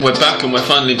We're back and we're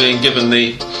finally being given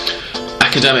the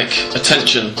academic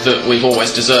attention that we've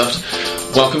always deserved.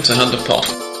 Welcome to Hand of Pod.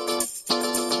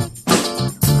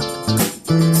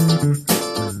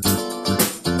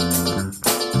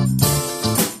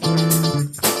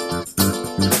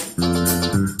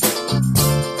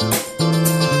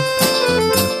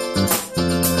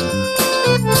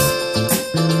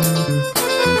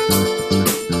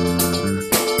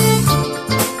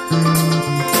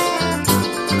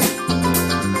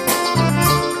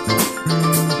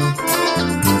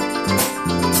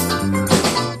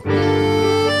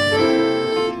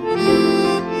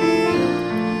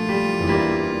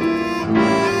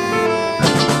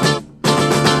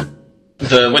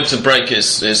 The winter break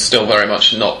is still very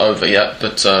much not over yet,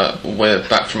 but we're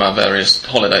back from our various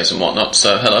holidays and whatnot.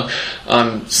 So hello,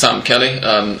 I'm Sam Kelly.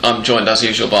 I'm joined as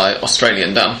usual by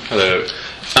Australian Dan. Hello.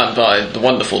 And by the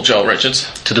wonderful Joel Richards.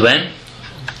 To the win.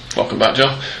 Welcome back,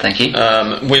 Joel. Thank you.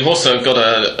 We've also got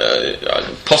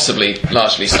a possibly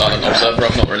largely silent observer.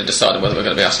 I've not really decided whether we're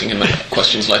going to be asking him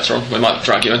questions later on. We might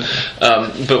drag you in.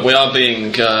 But we are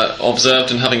being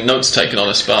observed and having notes taken on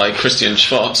us by Christian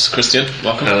Schwartz. Christian,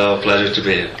 welcome. Hello, pleasure to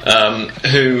be here.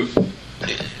 Who,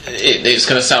 it's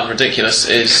going to sound ridiculous,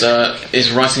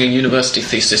 is writing a university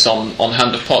thesis on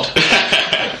Hand of Pod.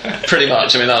 Pretty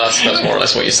much. I mean, that's more or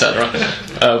less what you said,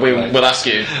 right? We'll ask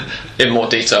you in more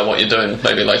detail what you're doing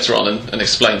maybe later on and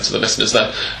explain to the listeners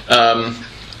there.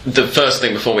 The first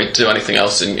thing before we do anything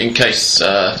else, in case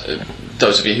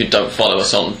those of you who don't follow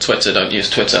us on Twitter, don't use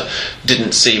Twitter,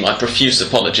 didn't see my profuse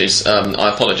apologies.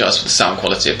 I apologise for the sound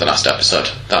quality of the last episode.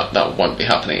 That won't be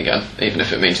happening again, even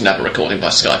if it means never recording by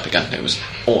Skype again. It was.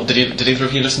 Did either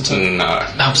of you listen to it? No.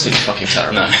 Absolutely fucking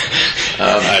terrible. No.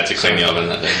 I had to clean the oven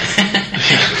that day.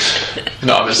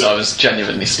 No, I was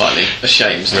genuinely slightly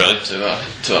ashamed. Really?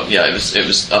 Yeah, it was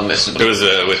unlistenable. It was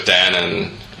with Dan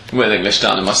and with English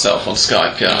Dan and myself on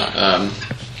Skype, yeah.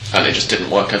 And it just didn't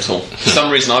work at all. For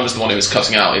some reason I was the one who was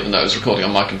cutting out, even though it was recording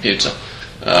on my computer.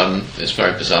 It's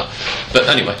very bizarre. But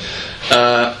anyway,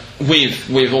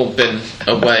 we've all been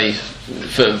away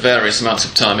for various amounts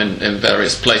of time in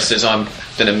various places. I've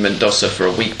been in Mendoza for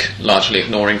a week, largely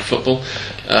ignoring football.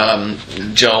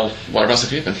 Joel, whereabouts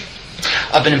have you been?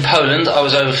 I've been in Poland. I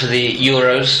was over for the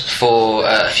Euros for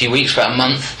a few weeks, about a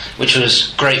month, which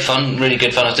was great fun, really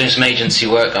good fun. I was doing some agency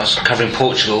work. I was covering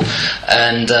Portugal,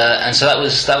 and so that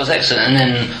was excellent. And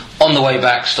then on the way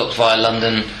back, stopped via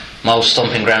London, my old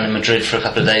stomping ground in Madrid for a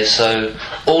couple of days. So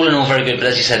all in all, very good. But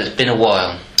as you said, it's been a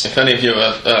while. If any of you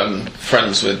are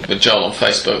friends with Joel on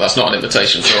Facebook, that's not an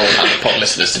invitation for all Hand of Pod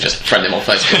listeners to just friend him on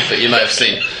Facebook, but you may have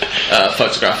seen a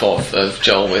photograph of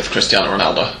Joel with Cristiano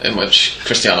Ronaldo, in which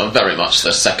Cristiano very much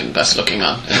the second best looking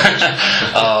man.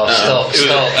 Stop.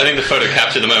 I think the photo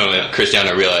captured the moment that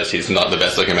Cristiano realised he's not the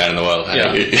best looking man in the world.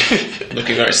 Yeah.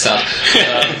 Looking very sad.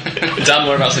 Dan,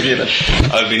 whereabouts have you been?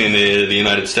 I've been in the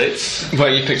United States.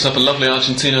 Where you picked up a lovely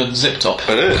Argentina zip top.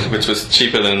 I did, which was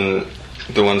cheaper than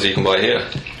the ones you can buy here.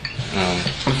 And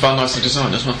found nicely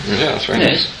designed as well. Yeah, that's very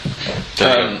nice.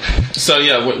 So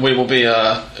yeah, we will be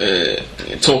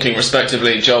talking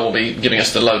respectively. Joel will be giving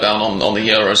us the lowdown on the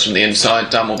Euros from the inside.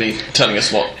 Dan will be telling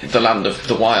us what the land of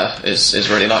The Wire is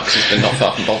really like, because he's been not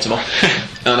far from Baltimore.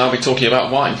 And I'll be talking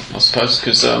about wine, I suppose,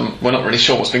 because we're not really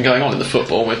sure what's been going on in the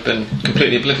football. We've been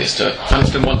completely oblivious to it, and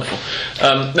it's been wonderful.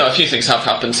 No, a few things have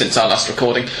happened since our last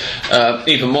recording.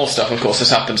 Even more stuff, of course, has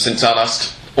happened since our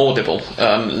last audible,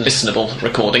 listenable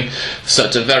recording. So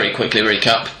to very quickly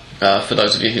recap, for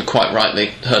those of you who quite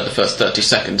rightly heard the first 30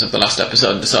 seconds of the last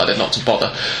episode and decided not to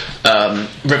bother,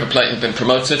 River Plate have been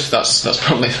promoted. That's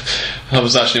probably, I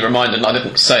was actually reminded, and I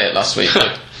didn't say it last week,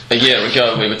 but a year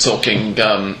ago we were talking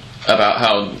about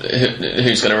how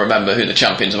who's going to remember who the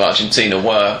champions of Argentina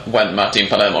were when Martin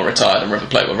Palermo retired and River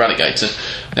Plate were relegated.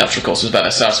 The answer, of course, was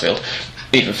Vélez Sarsfield.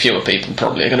 Even fewer people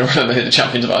probably are going to remember who the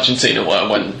champions of Argentina were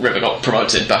when River got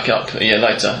promoted back up a year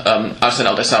later.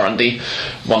 Arsenal de Sarandí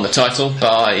won the title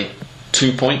by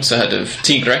 2 points ahead of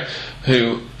Tigre,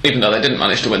 who, even though they didn't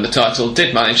manage to win the title,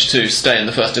 did manage to stay in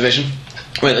the first division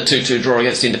with a 2-2 draw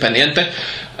against Independiente.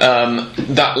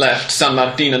 That left San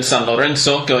Martin and San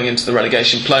Lorenzo going into the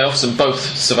relegation playoffs, and both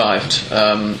survived.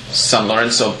 San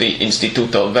Lorenzo beat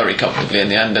Instituto very comfortably in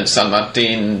the end, and San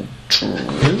Martin...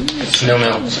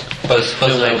 No.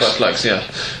 Both legs, yeah.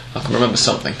 I can remember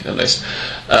something, at least.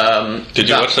 Did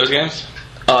you watch those games?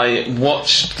 I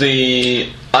watched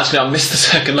Actually, I missed the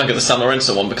second leg of the San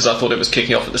Lorenzo one because I thought it was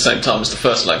kicking off at the same time as the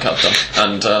first leg had done.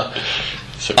 And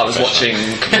I was watching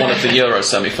one of the Euro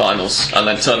semi-finals and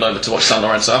then turned over to watch San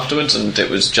Lorenzo afterwards, and it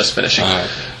was just finishing.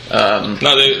 No,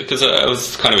 because I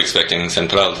was kind of expecting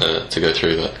Central to go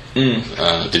through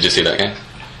that. Did you see that game?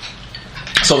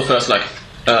 saw the first leg.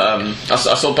 I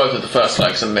saw both of the first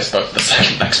legs and missed both of the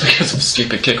second legs because of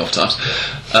stupid kickoff times.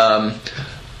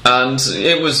 And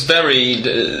it was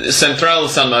very Central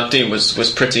San Martin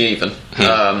was pretty even.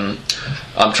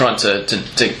 I'm trying to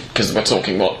dig, because we're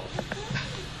talking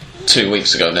 2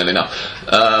 weeks ago nearly now.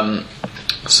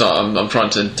 So I'm trying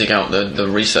to dig out the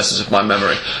recesses of my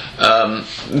memory.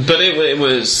 But it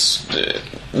was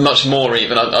much more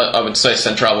even. I would say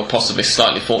Central were possibly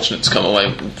slightly fortunate to come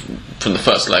away from the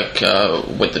first leg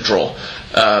with the draw.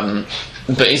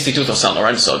 But Instituto San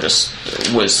Lorenzo just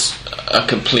was a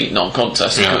complete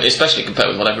non-contest, especially compared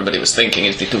with what everybody was thinking.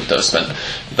 Instituto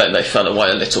they fell away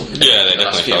a little. Yeah, they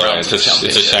definitely fell away. It's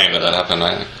a shame that happened,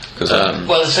 right?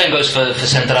 Well, the same goes for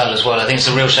Central as well. I think it's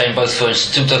a real shame both for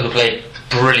Instituto, who played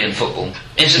brilliant football.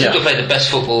 Instituto played the best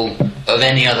football of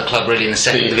any other club really in the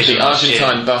second division. The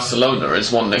Argentine Barcelona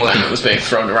is one nickname that was being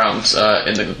thrown around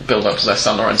in the build-up to their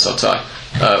San Lorenzo tie,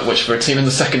 which for a team in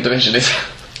the second division is...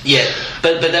 Yeah,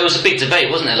 but there was a big debate,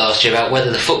 wasn't there, last year about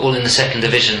whether the football in the second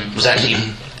division was actually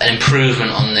an improvement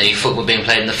on the football being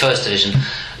played in the first division.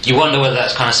 You wonder whether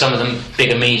that's kind of some of the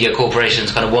bigger media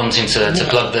corporations kind of wanting to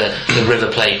plug the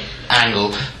River Plate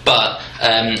angle. But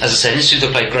as I said,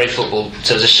 Instituto played great football,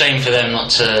 so it was a shame for them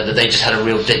that they just had a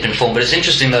real dip in form. But it's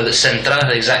interesting though that Central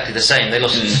are exactly the same. They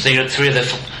lost three of their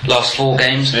last 4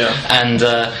 games,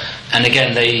 and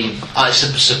again I'm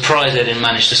surprised they didn't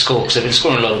manage to score, because they've been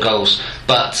scoring a lot of goals.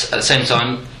 But at the same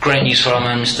time, great news for our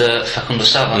man Mr. Facundo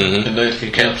Sava,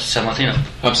 who came up to San Martino.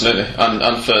 Absolutely,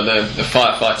 and for the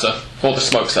firefighter, or the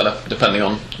smoke seller, depending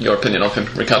on your opinion of him,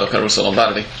 Ricardo Caruso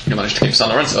Lombardi, who managed to keep San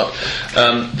Lorenzo up.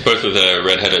 Both with a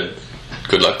red-headed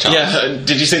good luck charm. Yeah,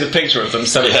 did you see the picture of them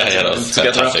celebrating that was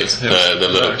together fantastic. The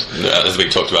little, as we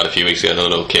talked about a few weeks ago, the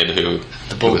little kid who...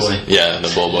 The ball boy. Yeah,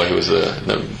 the ball boy who was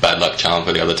the bad luck charm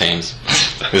for the other teams.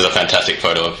 It was a fantastic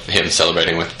photo of him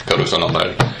celebrating with Caruso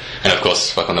Lombardi. And of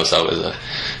course, Facundo Salva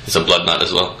is a blood nut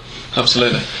as well.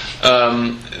 Absolutely.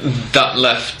 That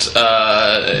left,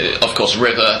 of course,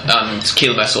 River and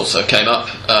Quilmes also came up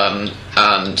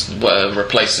and were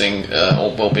replacing,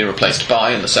 or will be replaced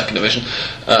by, in the second division,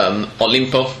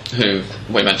 Olimpo, who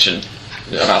we mentioned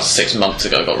about 6 months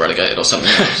ago got relegated or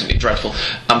something absolutely dreadful,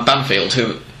 and Banfield,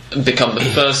 who become the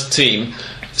first team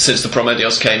since the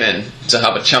Promedios came in to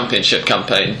have a championship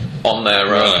campaign on their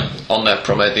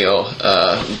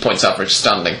Promedio points average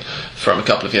standing from a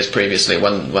couple of years previously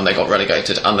when they got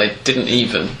relegated, and they didn't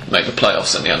even make the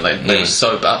playoffs in the end. They were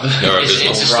so bad.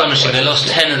 It's astonishing. They lost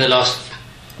 10 of the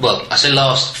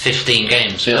last 15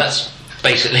 games. So that's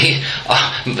basically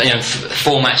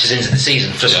 4 matches into the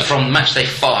season. From match day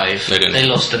 5, they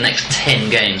lost the next 10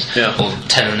 games, or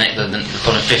 10 of the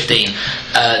following 15.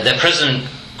 Their president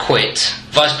quit,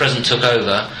 vice president took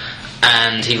over,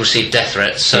 and he received death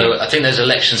threats. So I think there's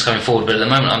elections coming forward, but at the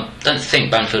moment I don't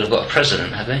think Banfield have got a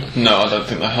president, have they? No, I don't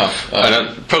think they have.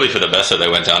 Probably for the best that they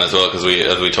went down as well, because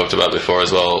as we talked about before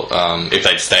as well, if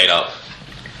they'd stayed up,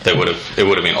 it would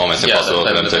have been almost impossible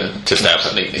for them to stay up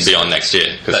beyond next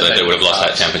year, because they would have lost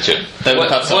that championship. They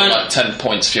would have had something 10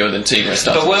 points fewer than Tigre.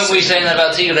 But weren't we saying that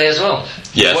about Tigre as well?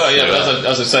 Yes. Well,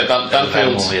 as I say,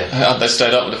 Banfield, had they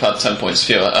stayed up, would have had 10 points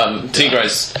fewer.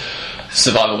 Tigre's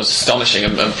survival was astonishing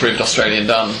and proved Australian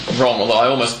Dan wrong, although I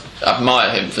almost admire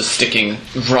him for sticking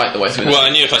right the way through. Well, I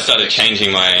knew if I started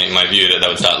changing my view that they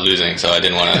would start losing, so I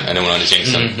didn't want to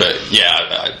jinx them. But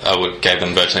yeah, I gave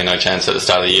them virtually no chance at the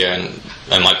start of the year,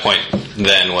 and my point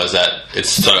then was that it's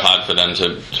so hard for them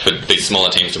for these smaller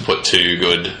teams to put 2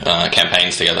 good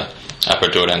campaigns together,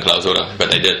 Apertura and Clausura, but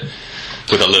they did,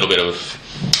 with a little bit of,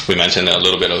 we mentioned a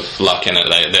little bit of luck in it.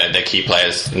 Their key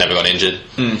players never got injured.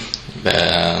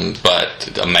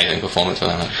 But amazing performance for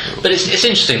them. But it's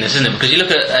interesting, this, isn't it? Because you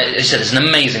look at, as I said, it's an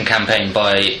amazing campaign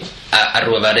by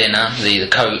Arruabarrena, the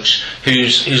coach,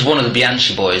 who's one of the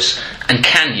Bianchi boys, and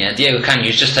Diego Caña,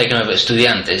 who's just taken over at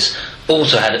Estudiantes,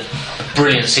 also had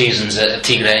brilliant seasons at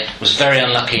Tigre. Was very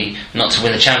unlucky not to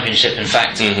win the championship, in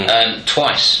fact,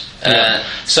 twice.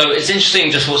 So it's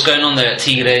interesting just what's going on there at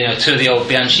Tigre. 2 of the old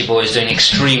Bianchi boys doing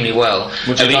extremely well.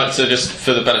 Would you like to, just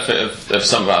for the benefit of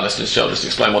some of our listeners, Joe, just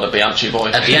explain what a Bianchi boy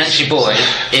is? A Bianchi boy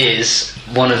is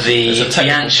one of the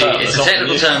Bianchi. It's a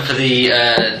technical term for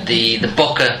the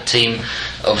Boca team,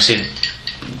 obviously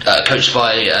coached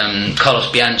by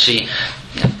Carlos Bianchi.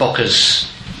 Boca's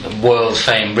world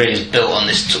fame really is built on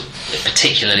this,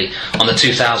 particularly on the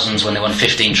 2000s when they won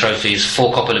 15 trophies,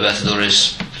 4 Copa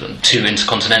Libertadores, 2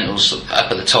 Intercontinentals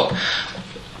up at the top.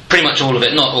 Pretty much all of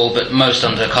it, not all, but most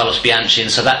under Carlos Bianchi.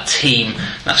 And so that team,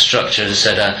 that structure, as I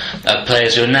said,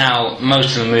 players who are now,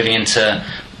 most of them moving into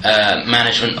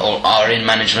management or are in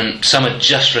management. Some are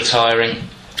just retiring,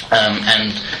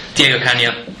 and Diego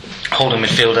Caña holding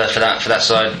midfielder for that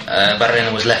side.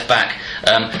 Barrena was left back.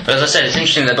 But as I said, it's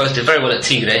interesting they both did very well at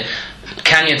Tigre.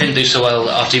 Kanya didn't do so well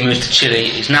after he moved to Chile.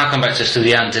 He's now come back to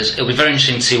Estudiantes. It'll be very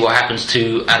interesting to see what happens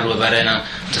to Arrua Barrena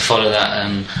to follow that.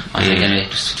 I think anyway,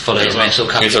 just follow his next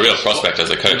sort of. He's a real prospect as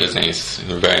a coach, isn't he? He's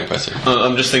very impressive.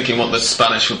 I'm just thinking what the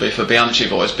Spanish would be for Bianchi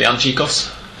boys.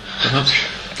 Bianchicos, perhaps.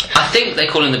 I think they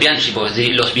call him the Bianchi boys,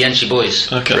 the Los Bianchi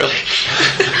boys. Okay. Really?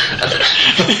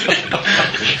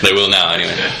 They will now,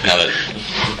 anyway. Now that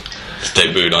it's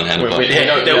debuted on Handball. We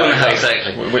know,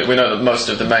 exactly. We know that most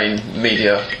of the main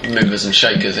media movers and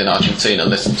shakers in Argentina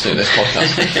listen to this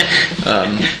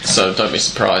podcast, so don't be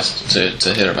surprised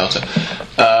to hear about it.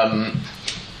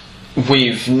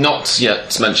 We've not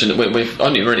yet mentioned. We've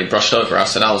only really brushed over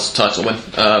Arsenal's title win.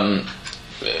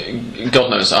 God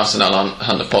knows Arsenal aren't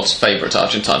Hand of Pod's favourite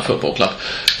Argentine football club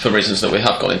for reasons that we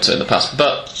have got into in the past.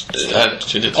 But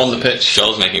on the pitch,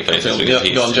 Joel's making faces because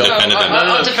he's go on, Joel. defended them.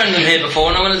 I've defended them here before,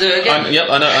 and I'm going to do it again.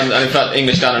 I know, and in fact,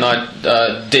 English Dan and I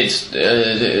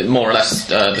did more or less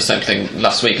the same thing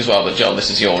last week as well. But Joel,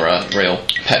 this is your real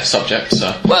pet subject.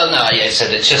 So. Well, no, yeah, so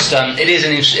it's just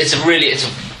it's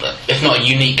if not a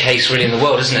unique case really in the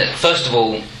world, isn't it? First of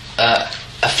all,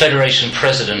 a federation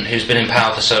president who's been in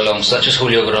power for so long, such as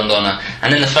Julio Grondona,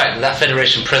 and then the fact that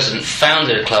federation president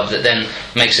founded a club that then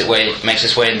makes its way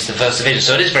into the first division.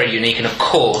 So it is very unique, and of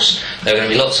course there are going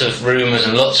to be lots of rumours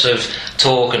and lots of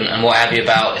talk and what have you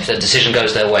about if the decision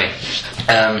goes their way.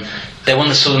 They won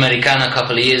the Sudamericana a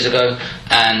couple of years ago,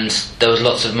 and there was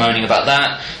lots of moaning about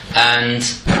that. And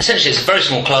essentially, it's a very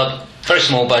small club, very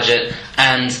small budget,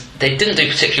 and they didn't do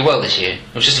particularly well this year.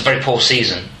 It was just a very poor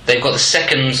season. They've got the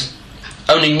second.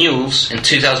 Only Newell's in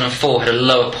 2004 had a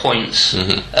lower points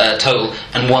total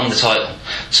and won the title.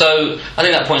 So I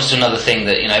think that points to another thing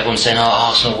that everyone's saying,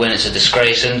 Arsenal win, it's a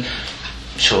disgrace, and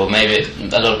sure, maybe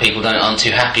a lot of people aren't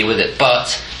too happy with it,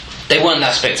 but they weren't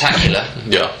that spectacular.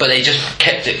 Yeah. But they just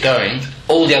kept it going.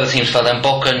 All the other teams fell down.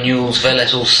 Boca, Newell's,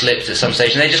 Vélez all slipped at some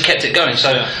stage, and they just kept it going.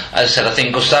 So, as I said, I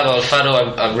think Gustavo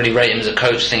Alfaro, I really rate him as a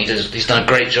coach. I think he's done a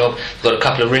great job. He's got a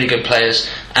couple of really good players,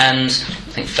 and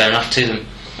I think fair enough to them.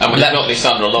 And we've got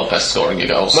Lisandro Lopez scoring your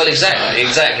goals. Well,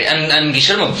 exactly. And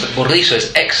Guillermo Borrizo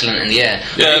is excellent in the air.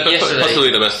 Yeah, but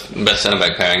possibly the best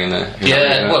centre-back pairing in the...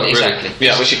 Exactly. Really.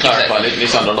 Yeah, we should clarify,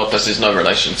 Lisandro Lopez is no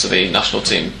relation to the national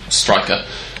team striker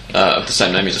of the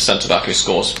same name. He's a centre-back who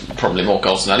scores probably more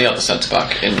goals than any other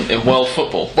centre-back in world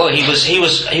football. Well, he was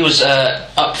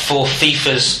up for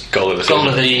FIFA's goal of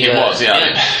the He was,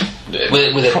 yeah.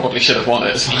 With probably should have won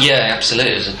it. Yeah,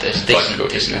 absolutely. It was a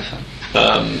decent effort.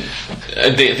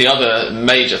 The other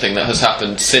major thing that has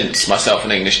happened since myself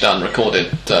and English Dan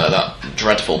recorded that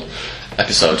dreadful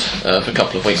episode a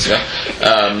couple of weeks ago.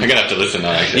 I'm going to have to listen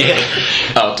now, actually.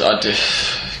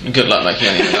 Good luck making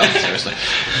anything out, seriously.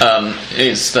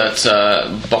 Is that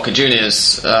Boca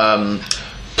Juniors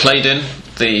played in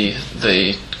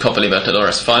the Copa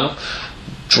Libertadores final,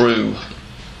 drew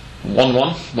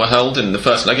 1-1, were held in the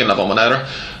first leg in La Bombonera.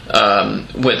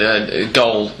 With a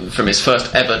goal from his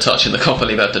first ever touch in the Copa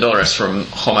Libertadores from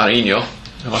Romarinho.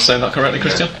 Am I saying that correctly,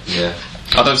 Christian? Yeah.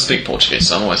 I don't speak Portuguese,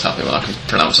 so I'm always happy when I can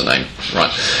pronounce a name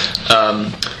right.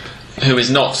 Who is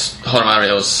not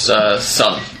Romario's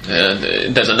son.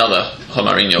 There's another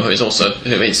Romarinho who is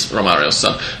Romario's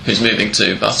son, who's moving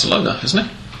to Barcelona, isn't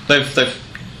he?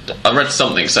 I read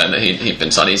something saying that he'd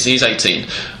been signed. He's 18,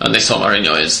 and this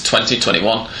Romarinho is 20,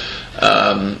 21.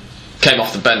 Came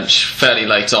off the bench fairly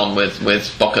late on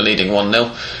with Boca leading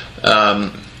 1-0,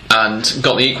 and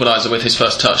got the equaliser with his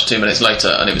first touch 2 minutes later,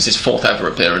 and it was his fourth ever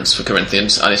appearance for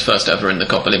Corinthians and his first ever in the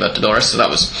Copa Libertadores, so that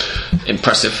was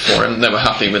impressive for him. They were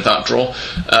happy with that draw.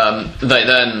 They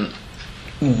then,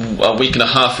 a week and a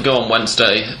half ago on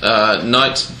Wednesday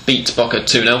night, beat Boca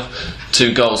 2-0,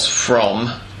 2 goals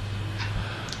from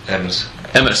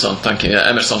Emerson, thank you. Yeah,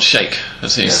 Emerson Sheik,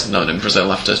 as he's known in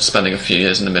Brazil after spending a few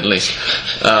years in the Middle East,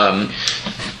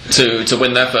 to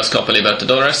win their first Copa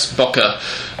Libertadores. Boca,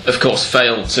 of course,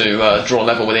 failed to draw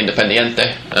level with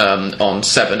Independiente on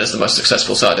 7 as the most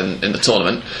successful side in the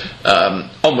tournament.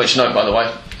 On which note, by the way,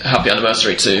 happy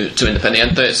anniversary to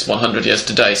Independiente. It's 100 years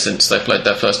today since they played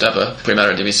their first ever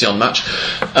Primera División match.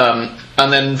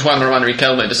 And then Juan Román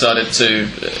Riquelme decided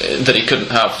that he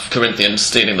couldn't have Corinthians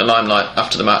stealing the limelight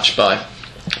after the match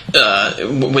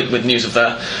with news of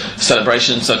their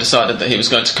celebration, so decided that he was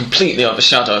going to completely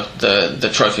overshadow the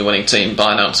trophy-winning team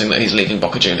by announcing that he's leaving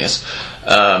Boca Juniors.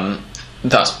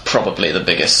 That's probably the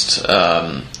biggest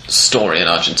story in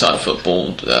Argentine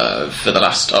football for the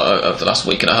last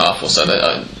week and a half or so.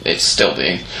 It's still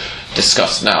being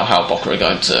discussed now how Boca are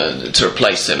going to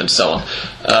replace him and so on.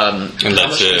 And how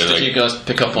much did you guys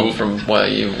pick up on from where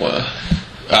you were?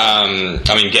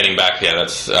 I mean, getting back,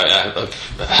 that's I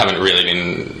haven't really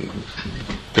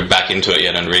been back into it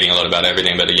yet and reading a lot about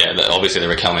everything, but obviously the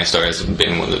Riquelme story has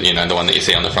been the one that you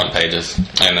see on the front pages,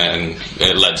 and then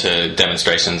it led to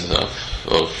demonstrations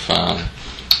of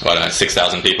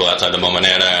 6,000 people outside the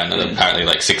Momonera, and apparently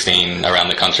like 16 around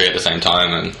the country at the same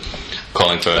time, and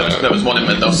calling for... There was one in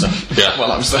Mendoza. Yeah.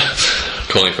 While I was there.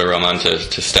 Calling for Roman to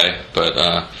stay, but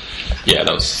I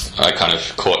kind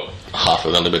of caught half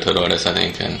of the Libertadores, I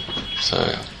think, and so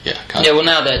well,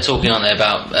 now they're talking, aren't they,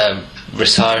 about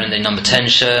retiring the number 10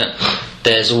 shirt.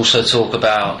 There's also talk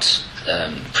about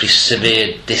pretty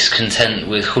severe discontent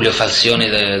with Julio Falcioni,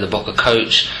 the Boca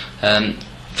coach.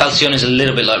 Falcioni is a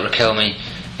little bit like Riquelme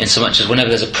in so much as whenever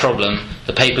there's a problem,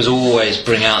 the papers always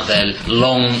bring out their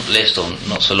long list, or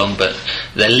not so long, but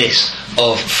their list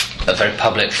of very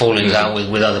public fallings out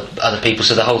with other people.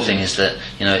 So the whole thing is that,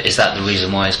 is that the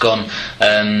reason why he's gone?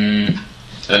 And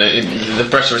the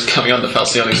pressure is coming under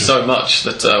Falcioni so much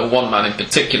that one man in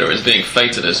particular is being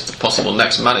fated as the possible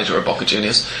next manager of Boca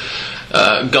Juniors.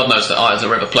 God knows that I, as a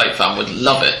River Plate fan, would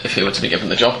love it if he were to be given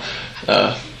the job.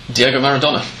 Diego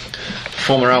Maradona,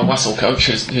 former Al Wasl coach,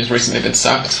 who's recently been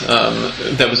sacked.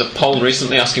 There was a poll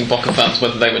recently asking Boca fans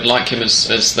whether they would like him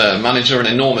as their manager. An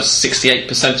enormous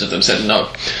 68% of them said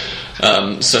no.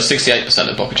 So 68%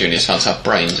 of Boca Juniors fans have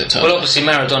brains, it turns out. Well, obviously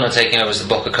Maradona taking over as the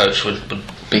Boca coach would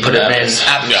put an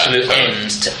absolute end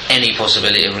to any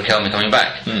possibility of Riquelme coming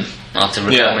back. After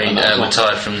Riquelme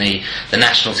retired from the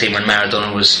national team when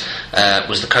Maradona was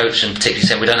the coach, and particularly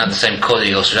saying we don't have the same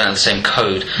códigos, we don't have the same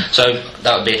code. So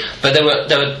that would be. But there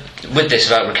were with this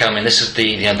about Riquelme, and this is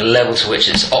the level to which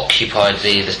it's occupied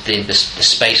the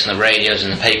space on the radios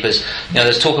and the papers.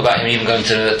 There's talk about him even going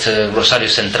to Rosario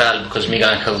Central because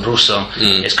Miguel Ángel Russo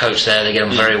is coach there. They get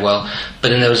on very well. But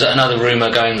then there was another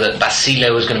rumour going that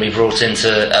Basile was going to be brought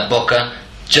into Boca,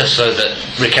 just so that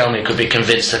Riquelme could be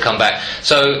convinced to come back.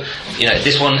 So,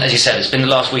 this one, as you said, it's been the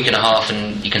last week and a half,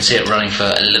 and you can see it running for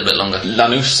a little bit longer.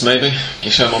 Lanús, maybe.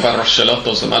 Guillermo Barros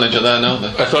Schelotto's the manager there now.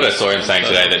 I thought I saw him saying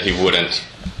today that he wouldn't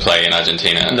play in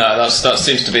Argentina. No, that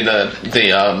seems to be the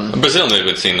Brazil move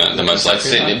would seem the most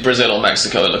likely. Right? Brazil or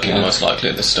Mexico are looking the most likely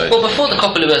at this stage. Well, before the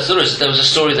Copa Libertadores, there was a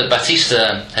story that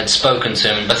Batista had spoken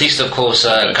to him. Batista, of course,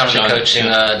 currently coaching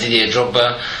Didier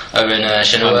Drogba over in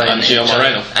Genoa, and Gio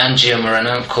Moreno. And Gio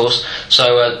Moreno, of course.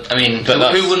 So,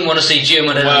 who wouldn't want to see Gio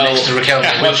Moreno next to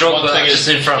Riquelme with Drogba just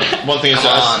in front? One thing is,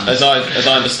 as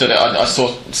I understood it, I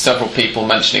saw several people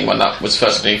mentioning when that was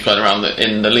first being flown around that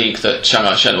in the league that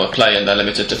Shanghai Shenhua play, and they're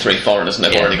limited to 3 foreigners, and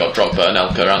they've already got Drogba,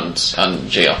 Anelka and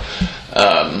Gio,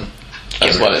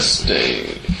 as well as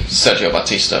Sergio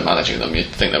Batista managing them. You'd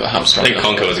think they were hamstrung. I think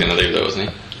Conca was going to leave though, wasn't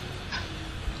he?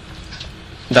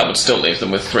 That would still leave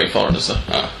them with 3 foreigners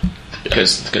though,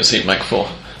 because he'd make 4.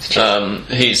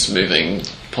 He's moving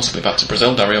possibly back to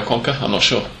Brazil, Dario Conca. I'm not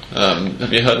sure.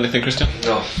 Have you heard anything, Christian?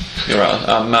 No. You're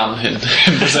a man in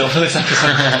Brazil for this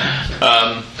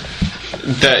episode.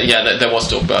 There was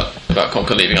talk about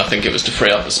Conca leaving. I think it was to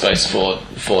free up the space for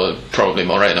probably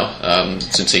Moreno,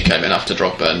 since he came in after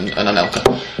Drogba and Anelka.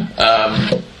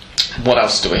 What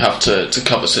else do we have to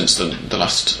cover since the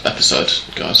last episode,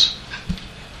 guys?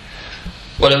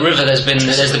 Well, at River, there's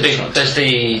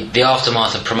the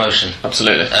aftermath of promotion.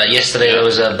 Absolutely. Yesterday there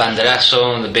was a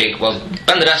banderazo, and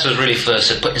banderazo was really for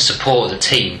in support of the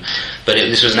team, but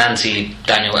this was an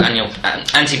anti-Daniel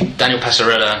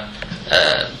Passarella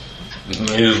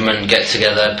movement, get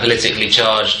together, politically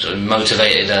charged,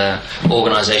 motivated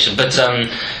organisation. But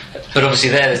obviously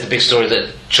there's the big story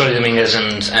that Chori Dominguez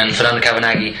and Fernando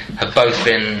Cavanaghi have both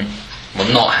been.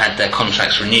 Not had their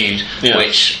contracts renewed,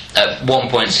 which at one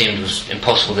point seemed was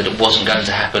impossible that it wasn't going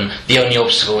to happen. The only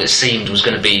obstacle it seemed was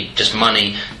going to be just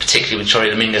money, particularly with Chori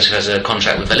Dominguez, who has a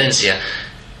contract with Valencia.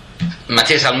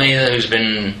 Matias Almeida,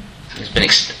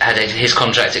 had his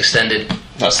contract extended.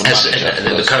 That's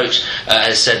the coach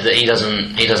has said that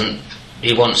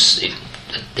he wants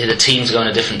the team to go in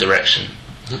a different direction.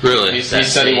 Really? He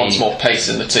said he wants more pace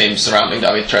in the team surrounding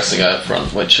David Trezeguet up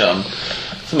front, which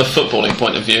from a footballing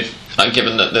point of view, and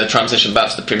given that the transition back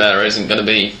to the Primera isn't going to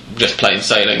be just plain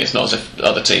sailing, it's not as if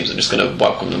other teams are just going to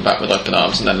welcome them back with open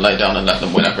arms and then lay down and let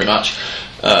them win every match.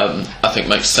 I think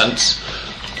makes sense,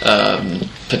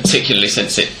 particularly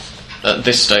since it at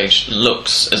this stage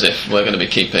looks as if we're going to be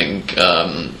keeping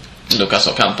Lucas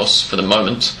Ocampos for the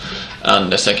moment.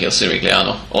 and Ezequiel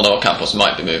Sirigliano. Although Ocampos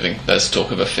might be moving, there's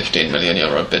talk of a €15 million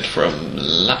bid from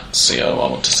Lazio, I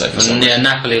want to say. For some reason.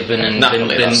 Napoli have been... No,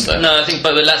 I think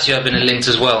but Lazio have been linked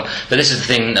as well. But this is the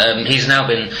thing, he's now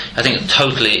been, I think,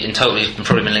 totally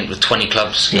probably been linked with 20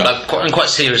 clubs. Yeah. Quite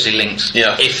seriously linked,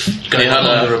 yeah. if going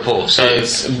on the report. So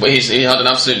he had an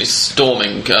absolutely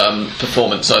storming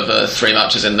performance over 3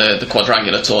 matches in the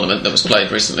quadrangular tournament that was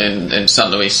played recently in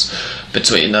San Luis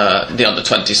between the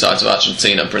under-20 sides of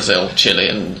Argentina, Brazil, Chile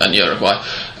and Uruguay.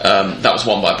 That was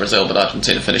won by Brazil, but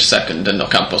Argentina finished second, and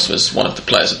Ocampos was one of the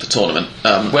players of the tournament.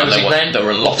 Where was he playing? There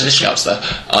were a lot of scouts there.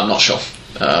 I'm not sure.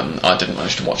 I didn't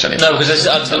manage to watch any of No, because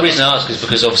the reason I ask is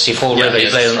because obviously for River he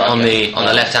played on the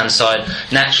left-hand side.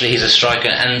 Naturally he's a striker,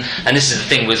 and this is the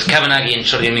thing with Cavanaghi and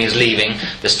Chori Dominguez leaving,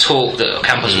 there's talk that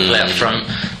Campos will play up front,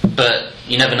 but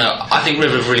you never know. I think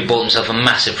River have really bought themselves a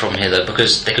massive problem here though,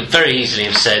 because they could very easily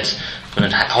have said we're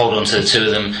going to hold on to the two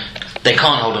of them. They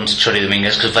can't hold on to Chori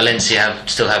Dominguez because Valencia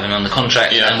still have him on the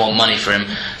contract and want money for him,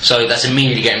 so that's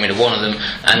immediately getting rid of one of them.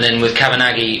 And then with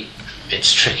Cavanaghi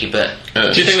it's tricky, but do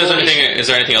you think is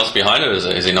there anything else behind it?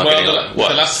 Is he not getting the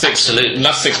last 6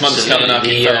 months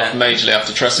Cavanaghi fell off majorly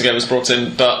after Trezeguet was brought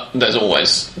in, but there's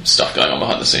always stuff going on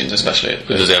behind the scenes, especially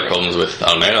does he have problems with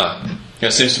Almeida? Yeah,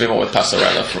 it seems to be more with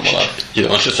Passarella from what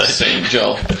I've seen.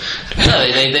 Joel.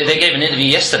 No, they gave an interview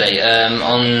yesterday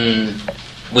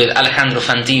with Alejandro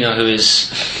Fantino, who is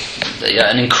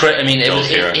an incredible. I mean,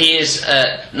 he is.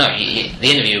 The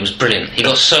interview was brilliant. He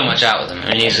got so much out of them.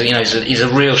 I mean, he's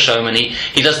a real showman.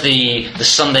 He does the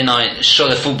Sunday night show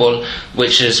de football,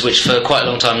 which for quite a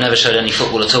long time never showed any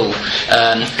football at all.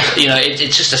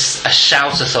 It's just a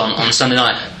shout-a-thon on Sunday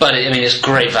night, but it's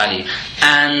great value.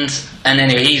 And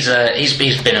anyway, he's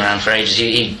been around for ages.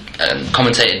 He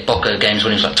commentated Boca games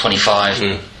when he was like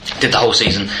 25. Did the whole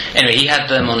season. Anyway, he had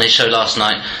them on his show last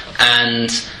night, and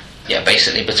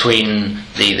basically between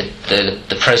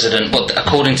the president,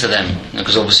 according to them,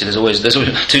 because obviously there's always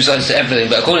two sides to everything,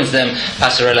 but according to them,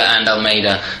 Passarella and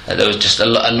Almeida, there was just a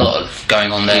lot of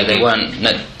going on there. They weren't.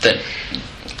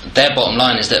 Their bottom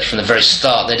line is that from the very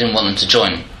start they didn't want them to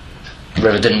join.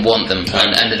 River didn't want them,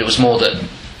 and that it was more that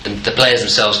the players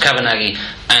themselves, Cavanaghi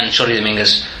and Chori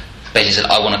Dominguez, basically said,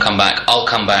 "I want to come back. I'll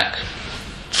come back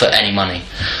for any money."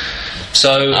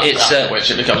 So after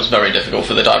which it becomes very difficult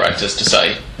for the directors to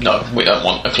say, no, we don't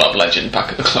want a club legend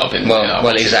back at the club.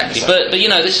 Well, exactly. But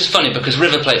this is funny because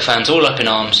River Plate fans all up in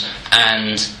arms,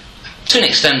 and to an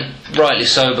extent rightly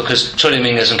so, because Chori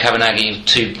Dominguez and Cavanaghi,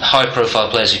 2 high-profile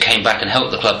players who came back and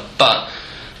helped the club. But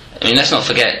let's not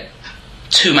forget,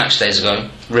 2 match days ago,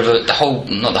 River,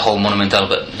 not the whole Monumental,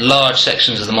 but large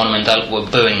sections of the Monumental were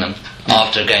booing them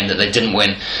after a game that they didn't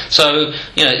win. So,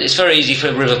 it's very easy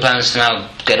for River fans to now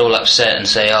get all upset and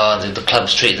say, the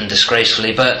club's treated them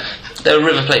disgracefully, but there are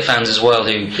River Plate fans as well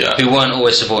who weren't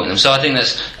always supporting them. So I think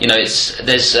that's,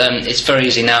 it's very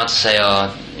easy now to say,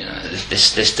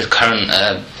 the current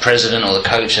president or the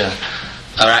coach are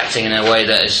acting in a way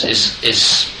that is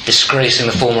disgracing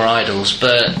the former idols,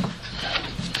 but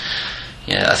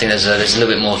I think there's a little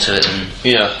bit more to it than...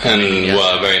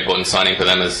 a very important signing for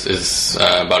them is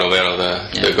Barovero,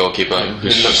 the goalkeeper. Who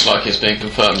looks like he's being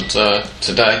confirmed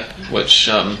today, which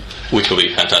will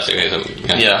be fantastic. We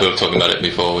were talking about it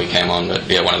before we came on, but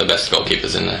one of the best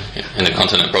goalkeepers in the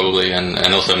continent probably, and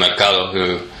also Mercado,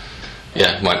 who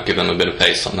might give them a bit of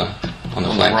pace on the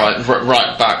flank.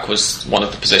 Right back was one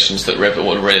of the positions that River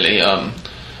were really...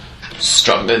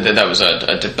 struggling. There was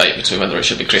a debate between whether it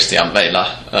should be Christian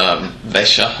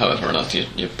Vesha, however or not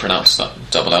you pronounce that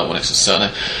double L when it's a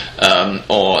surname,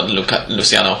 or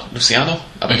Luciano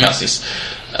Abecassis.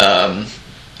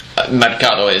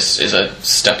 Mercado is a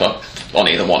step up on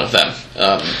either one of them,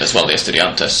 as well as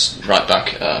Estudiantes right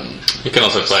back. You can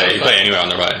also play anywhere on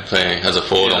the right, play as a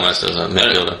forward almost, as a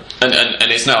midfielder.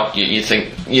 And it's now, you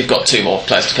think you've got 2 more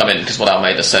players to come in, because what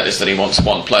Almeida said is that he wants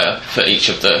 1 player for each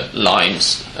of the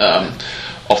lines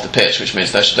off the pitch, which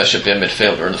means there should be a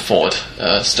midfielder and a forward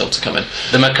still to come in.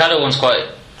 The Mercado one's quite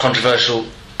controversial,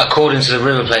 according to the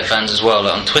River Plate fans as well.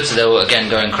 On Twitter they were again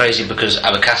going crazy because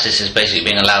Abecassis is basically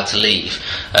being allowed to leave.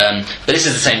 But this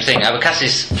is the same thing.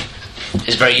 Abecassis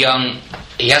is very young.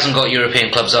 He hasn't got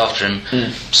European clubs after him,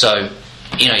 so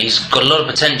he's got a lot of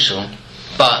potential,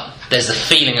 but there's the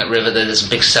feeling at River that there's a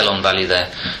big sell-on value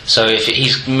there. So if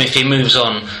he moves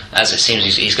on, as it seems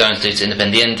he's going to do to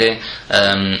Independiente,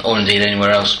 or indeed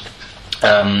anywhere else,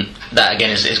 that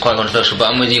again is quite controversial,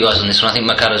 but I'm with you guys on this one. I think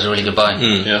Mercado's a really good buy.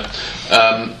 Yeah.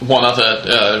 One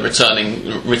other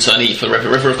returnee for River.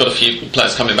 River have got a few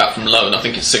players coming back from loan. I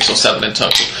think it's 6 or 7 in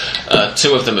total.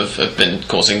 2 of them have been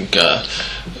causing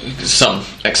some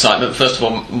excitement. First of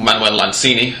all, Manuel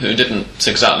Lanzini, who didn't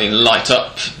exactly light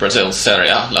up Brazil's Serie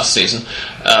A last season,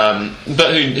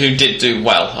 but who did do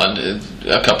well. And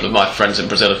a couple of my friends in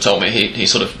Brazil have told me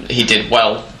he did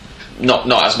well.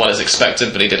 Not as well as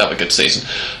expected, but he did have a good season,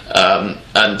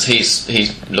 and he's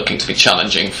looking to be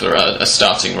challenging for a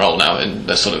starting role now in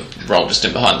the sort of role just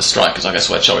in behind the strikers, I guess,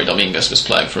 where Chori Dominguez was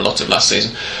playing for a lot of last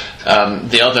season.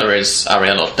 The other is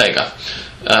Ariel Ortega,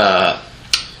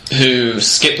 who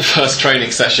skipped the first training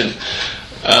session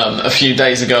a few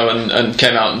days ago and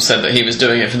came out and said that he was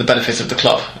doing it for the benefit of the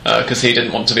club, because he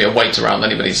didn't want to be a weight around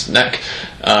anybody's neck.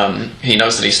 He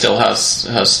knows that he still has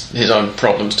his own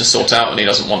problems to sort out, and he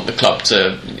doesn't want the club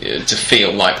to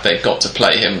feel like they've got to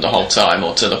play him the whole time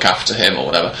or to look after him or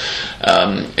whatever.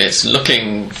 It's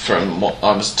looking, from what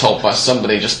I was told by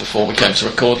somebody just before we came to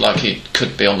record, like he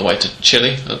could be on the way to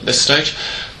Chile at this stage,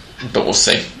 but we'll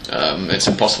see. It's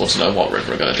impossible to know what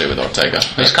River are going to do with Ortega.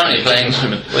 He's currently playing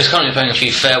a few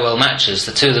farewell matches.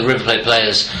 The 2 of the River Plate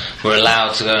players were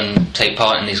allowed to go and take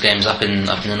part in these games up in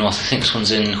the north. I think this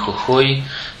one's in Jujuy,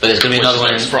 but there's going to be another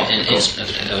one There's going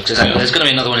to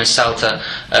be another one in Salta.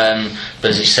 But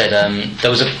as he said,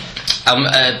 there was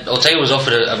Ortega was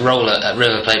offered a role at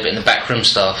River Plate, but in the backroom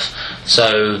staff.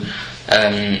 So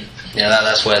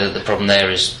that's where the problem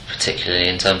there is, particularly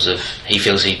in terms of he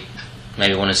feels he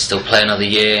maybe wanted to still play another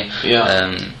year.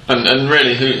 Yeah. And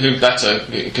really, who better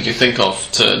could you think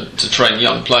of to train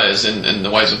young players in the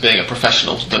ways of being a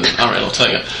professional than Ariel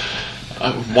Ortega?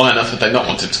 Why on earth had they not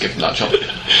wanted to give him that job?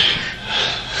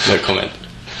 No comment.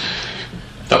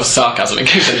 That was sarcasm, in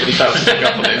case anybody failed to pick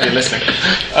up on it if you're listening.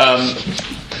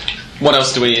 What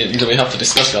else do we have to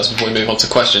discuss, guys, before we move on to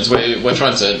questions? We're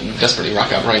trying to desperately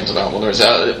rack our brains about what there is.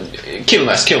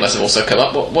 Quilmes have also come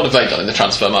up. What have they done in the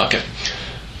transfer market?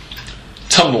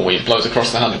 Tumbleweed blows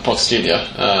across the hand of Pod Studio,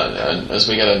 as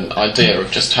we get an idea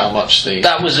of just how much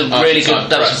that was a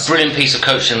brilliant piece of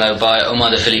coaching though by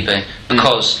Omar de Felipe,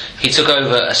 because he took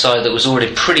over a side that was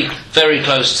already very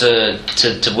close to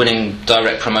winning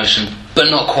direct promotion, but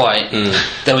not quite.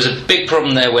 There was a big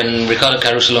problem there when Ricardo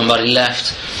Caruso Lombardi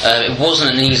left. It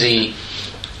wasn't an easy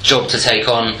job to take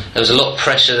on. There was a lot of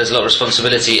pressure, there's a lot of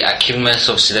responsibility at Quilmes.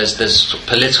 Obviously there's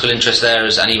political interest there,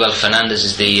 as Aníbal Fernández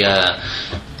is the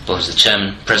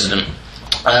chairman, president,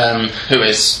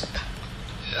 he's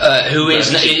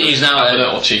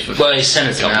now chief of, he's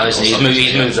senator now, isn't he?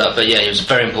 He's moved up, but yeah, he was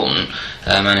very important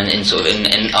man in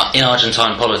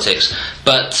Argentine politics.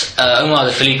 But Omar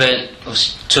de Felipe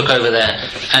took over there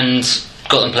and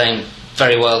got them playing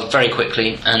very well, very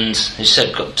quickly, and he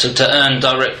said to earn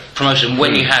direct promotion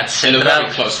when you had Central,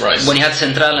 when you had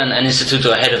Central and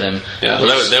Instituto ahead of him. Yeah.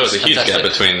 Well, there was a huge gap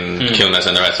between Quilmes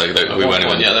and the rest. Like they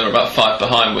were about 5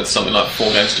 behind with something like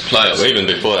 4 games to play. Well, even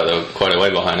before that, they were quite a way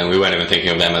behind, and we weren't even thinking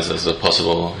of them as a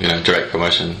possible, direct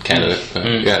promotion candidate. But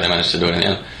yeah, they managed to do it in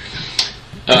the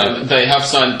end. They have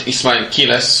signed Ismael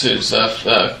Quiles, who's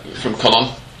from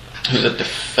Colón, who's a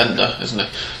defender, isn't he?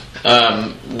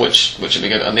 Which would be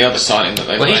good. And the other signing that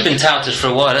they've he's been touted for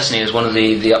a while, hasn't he, as one of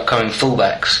the upcoming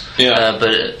fullbacks. Yeah.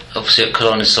 But obviously at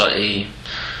Colón is the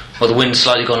wind's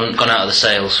slightly gone out of the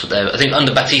sails there. I think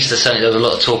under Batista certainly there was a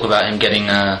lot of talk about him getting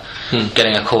a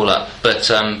call up, but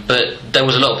there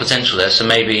was a lot of potential there, so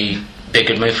maybe be a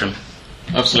good move for him.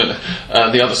 Absolutely.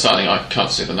 The other signing I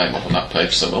can't see the name of on that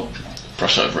page, so we'll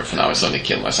brush over it for now. It's only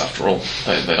Quilmes after all.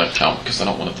 They don't count because they're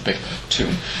not one of the big 2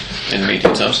 in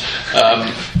medium terms.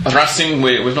 Racing,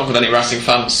 we've not got any Racing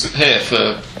fans here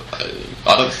for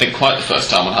I don't think quite the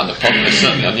first time on Hand of Pod, but it's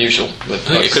certainly unusual.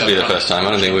 It could be the first time.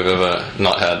 I don't think we've ever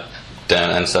not had Dan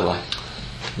and Seba.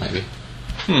 Maybe.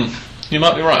 You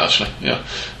might be right, actually. Yeah.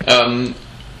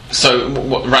 So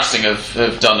what Racing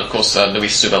have done, of course,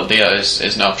 Luis Zubeldia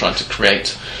is now trying to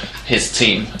create his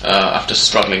team after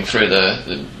struggling through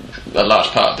a large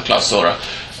part of the Clausura.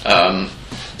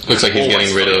 Looks like he's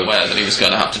getting rid of. Aware that he was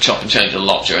going to have to chop and change a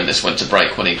lot during this winter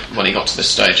break when he got to this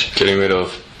stage. Getting rid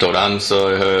of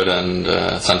Toranzo, I heard, and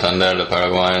Santander, the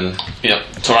Paraguayan. Yeah,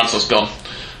 Toranzo's gone.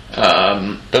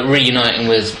 But reuniting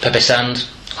with Pepe Sand,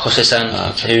 Jose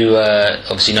Sand, who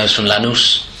obviously knows from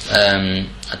Lanús. I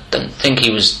don't think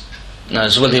he was. No,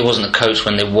 Zubeldia wasn't the coach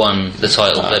when they won the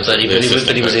title, but he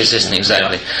was the assistant,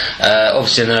 exactly. Yeah.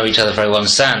 Obviously, they know each other very well. And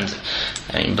Sand,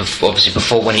 I mean, before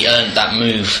when he earned that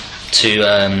move to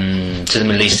the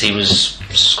Middle East, he was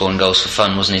scoring goals for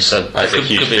fun, wasn't he? So that's a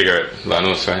huge figure at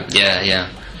Lanús, right? Yeah.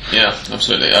 Yeah,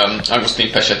 absolutely. Agustin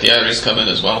Pechetier is coming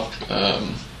as well.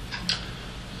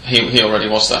 He already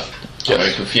was there. I'm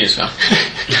very confused now.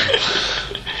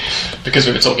 Because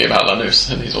we were talking about Lanús,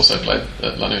 and he's also played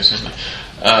at Lanús, hasn't he?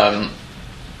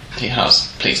 He has.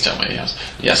 Please tell me he has.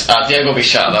 Yes, Diego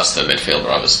Bichar, that's the midfielder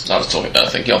I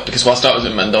was thinking of. Because whilst I was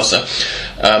in Mendoza,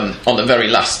 on the very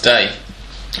last day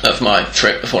of my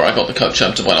trip before I got the coach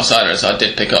home to Buenos Aires, I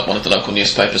did pick up one of the local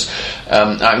newspapers,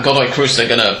 and Godoy Cruz, they're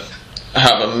going to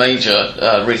have a major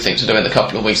rethink to do in the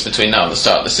couple of weeks between now and the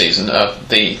start of the season,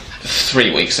 the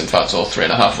 3 weeks in fact, or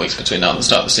 3.5 weeks between now and the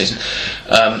start of the season,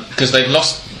 because they've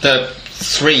lost their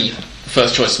 3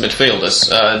 first choice midfielders.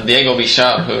 Diego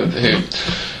Bichar, who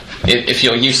if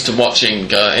you're used to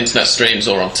watching internet streams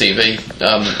or on TV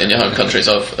in your home countries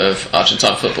of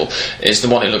Argentine football, is the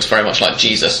one who looks very much like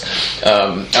Jesus,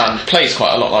 and plays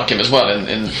quite a lot like him as well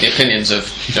in the opinions of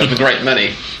the great many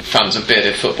fans of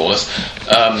bearded footballers.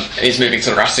 He's moving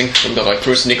to Racing from Godoy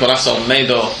Cruz. Nicolás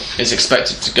Olmedo is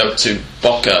expected to go to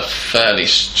Boca fairly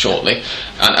shortly,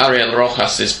 and Ariel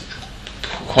Rojas is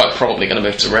quite probably going to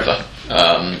move to River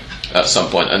at some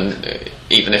point, and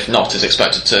even if not, is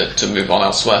expected to move on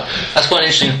elsewhere. That's quite an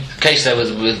interesting case there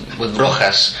with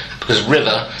Rojas, because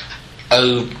River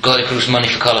owe Godoy Cruz money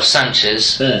for Carlos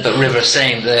Sanchez, but River are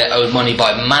saying they owed money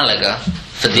by Malaga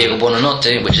for Diego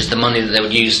Buonanotte, which is the money that they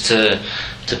would use to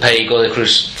pay Godoy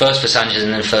Cruz first for Sanchez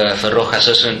and then for Rojas.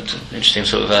 So it's an interesting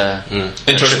sort of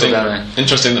interesting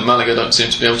that Malaga don't seem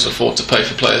to be able to afford to pay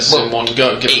for players in one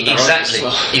go.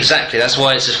 Exactly. That's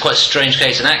why it's quite a strange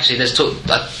case. And actually, there's talk.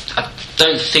 I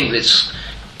don't think it's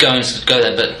going to go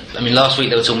there. But I mean, last week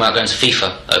they were talking about going to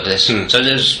FIFA over this. So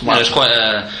there's quite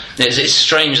a. It's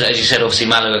strange that, as you said, obviously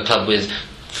Malaga club with a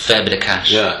fair bit of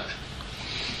cash. Yeah.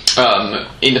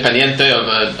 Independiente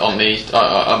on the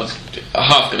I was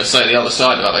half going to say the other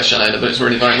side of Avellaneda, but it's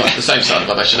really very much the same side of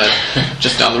Avellaneda,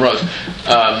 just down the road.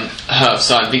 Have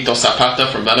signed Victor Zapata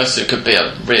from Vélez, who could be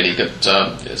a really good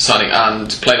signing, and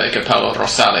playmaker Paulo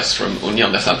Rosales from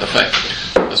Unión de Santa Fe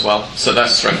as well. So they're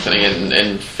strengthening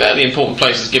in fairly important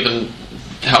places, given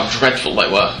how dreadful they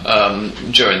were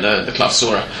during the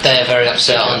Clausura. They're very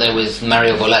upset, aren't they, with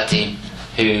Mario Volatti,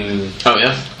 who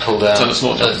pulled out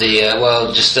of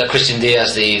the Christian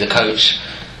Diaz, the coach,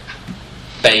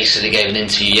 basically gave an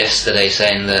interview yesterday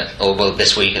saying that,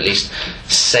 this week at least,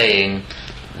 saying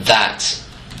that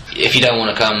if you don't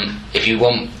want to come, if you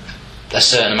want a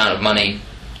certain amount of money,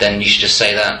 then you should just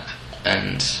say that.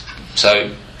 And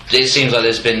so it seems like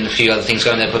there's been a few other things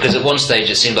going there, because at one stage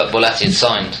it seemed like Volatti had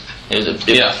signed. It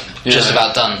was just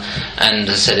about done, and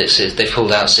as I said, they've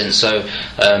pulled out since. So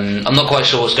I'm not quite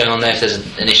sure what's going on there. If there's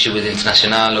an issue with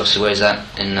Internacional, obviously, where's that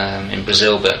in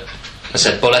Brazil? But as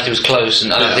I said, Volatti was close,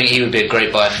 and I don't think he would be a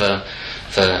great buy for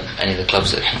any of the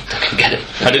clubs that can get him.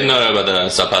 I didn't know about the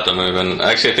Zapata move, and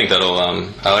I actually think that'll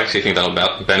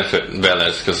benefit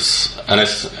Vélez, because I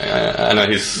know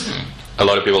a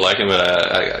lot of people like him, but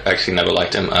I actually never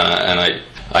liked him, and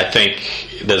I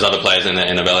think there's other players in the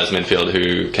Vélez midfield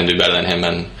who can do better than him,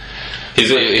 and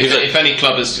if any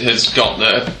club has got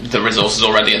the resources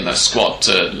already in their squad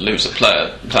to lose a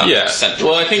player,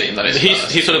 well, I think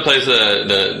he sort of plays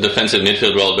the defensive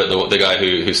midfield role, but the guy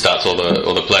who starts all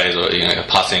the plays, or a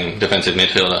passing defensive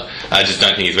midfielder. I just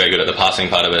don't think he's very good at the passing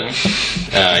part of it.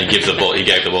 He gave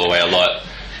the ball away a lot.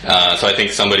 So I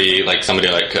think somebody like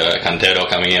Cantero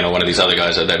coming in, or one of these other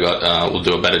guys that they've got, will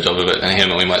do a better job of it than him,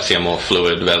 and we might see a more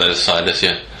fluid Vélez side this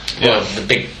year. Well, the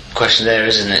big question there,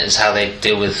 isn't it, is how they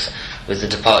deal with the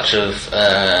departure of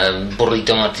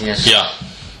Burrito Martinez. Yeah,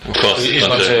 of course.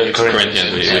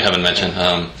 Corinthians, we haven't mentioned.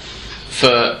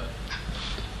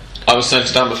 I was saying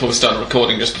to Dan before we started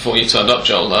recording, just before you turned up,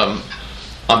 Joel,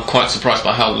 I'm quite surprised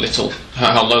by how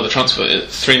low the transfer is.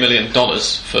 $3 million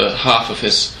for half of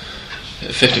his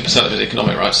 50% of his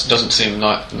economic rights. Doesn't seem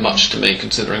like much to me,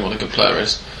 considering what a good player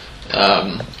is.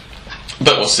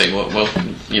 But we'll see.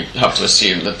 You have to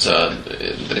assume that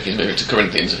if he's moving to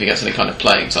Corinthians, if he gets any kind of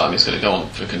playing time, he's going to go on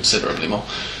for considerably more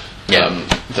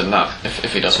than that,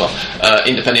 if he does well.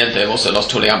 Independiente have also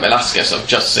lost Julian Velázquez, I've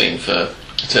just seen,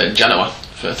 to Genoa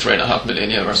for €3.5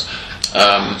 million. It's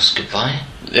a good buy.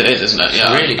 It is, isn't it?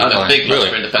 Yeah, really good and buy. A big loss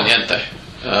for Independiente.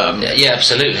 Yeah,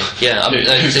 absolutely. Yeah,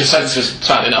 his defence was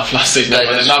bad enough last season,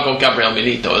 and they've now got Gabriel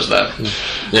Milito as their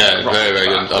very, very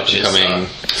good up-and-coming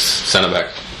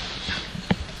centre-back.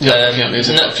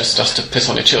 Just to piss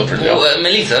on your children.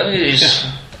 Milito,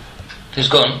 who's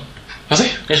gone. Has he?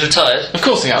 He's retired. Of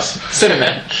course he has. Still in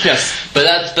there. Yes. But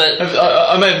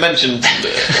I may have mentioned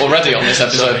already on this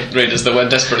episode, readers, that we're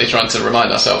desperately trying to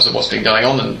remind ourselves of what's been going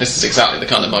on, and this is exactly the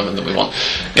kind of moment that we want.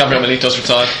 Gabriel Milito's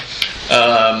retired.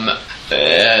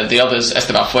 The others,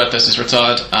 Esteban Fuertes is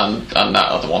retired, and that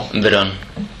other one. Vidon.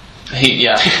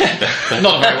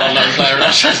 Not a very well-known player,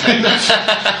 actually.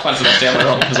 Juan Sebastian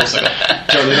Vidon has also got.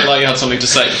 Joe, you look like you had something to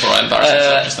say before I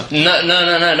embarrassed myself. No.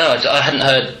 I hadn't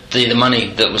heard the money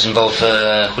that was involved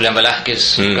for Julian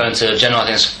Velázquez going to Genoa. I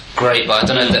think it's great, but I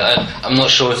don't know. I'm not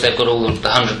sure if they've got all of the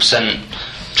 100%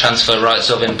 transfer rights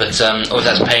of him, but or if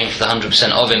that's paying for the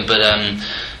 100% of him.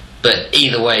 But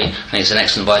either way, I think it's an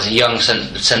excellent buy. He's a young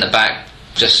centre back,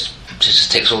 just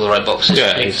ticks all the right boxes.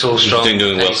 Yeah, big, tall, strong. He's been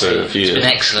doing well for a few years. It's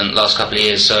been excellent last couple of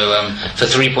years. So for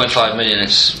 3.5 million,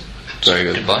 it's very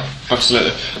good. Goodbye.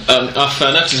 Absolutely. Our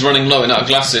Fernet is running low in our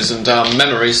glasses, and our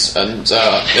memories and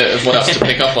of what else to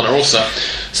pick up on are also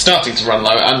starting to run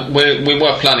low. And we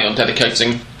were planning on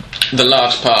dedicating the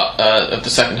large part of the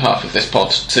second half of this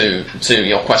pod to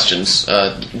your questions,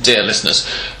 dear listeners,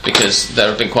 because there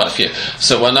have been quite a few.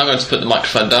 So we're now going to put the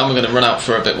microphone down. We're going to run out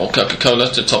for a bit more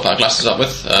Coca-Cola to top our glasses up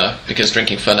with, because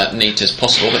drinking Fernet neat is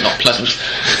possible but not pleasant.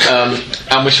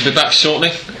 And we should be back shortly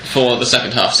for the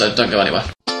second half, so don't go anywhere.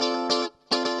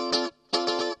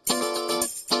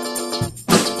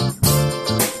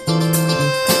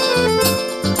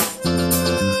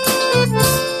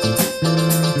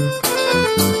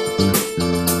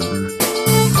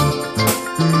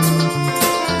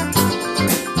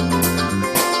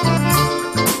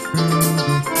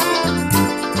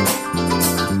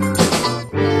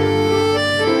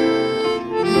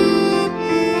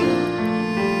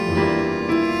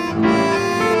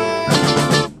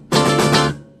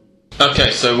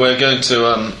 Okay, so we're going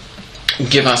to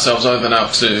give ourselves over now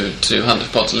to Hand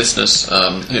of Pod's listeners,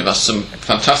 who've asked some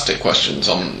fantastic questions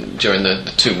during the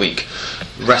 2-week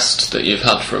rest that you've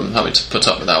had from having to put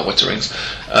up with our witterings.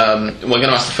 We're going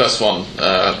to ask the first one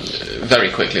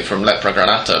very quickly from Lepra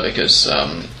Granata, because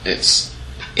it's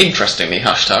interestingly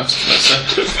hashtagged,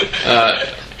 let's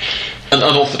say. An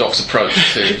unorthodox approach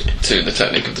to the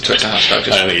technique of the Twitter hashtag.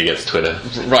 I don't think he gets Twitter.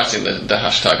 Writing the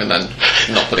hashtag and then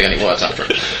not putting any words after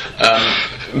it.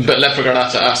 But Lepra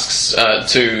Granata asks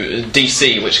to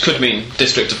DC, which could mean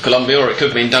District of Columbia, or it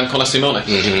could mean Dan Colasimone.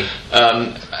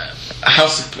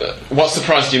 What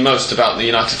surprised you most about the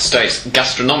United States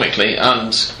gastronomically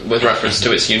and with reference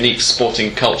to its unique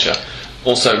sporting culture?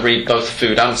 Also, read both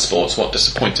food and sports. What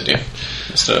disappointed you,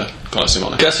 Mr.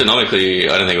 Colasimone? Gastronomically,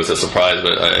 I don't think it was a surprise,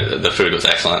 but the food was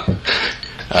excellent.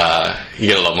 You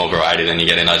get a lot more variety than you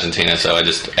get in Argentina, so I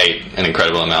just ate an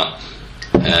incredible amount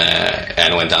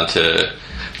and went down to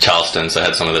Charleston, so I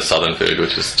had some of the southern food,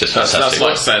 which was just fantastic. That's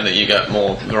like saying that you get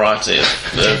more variety of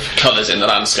colours in the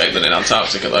landscape than in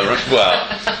Antarctica, though, right? Well,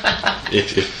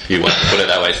 if you want to put it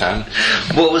that way, Sam.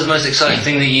 What was the most exciting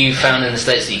thing that you found in the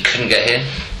States that you couldn't get here?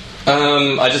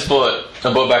 I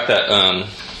brought back that,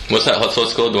 what's that hot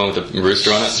sauce called? The one with the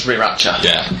rooster on it? Sriracha.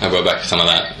 Yeah, I brought back some of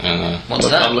that. What's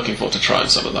that? I'm looking forward to trying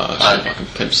some of that. If I can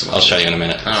pinch some. I'll show you in a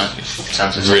minute.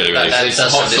 Sounds really good. Hot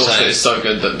sauce is so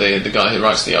good that the guy who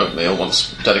writes the oatmeal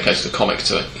once dedicated a comic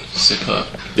to it. Superb.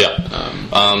 Yeah.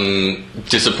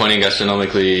 Disappointing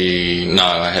gastronomically, no,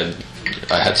 I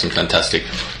had some fantastic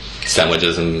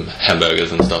sandwiches and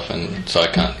hamburgers and stuff, and so I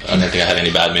don't think I had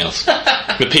any bad meals.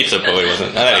 The pizza probably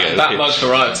wasn't. That much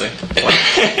variety.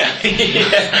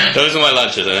 Yeah. Those were my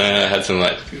lunches, and I had some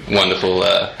like wonderful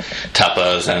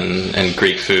tapas and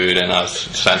Greek food, and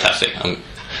it's fantastic. I'm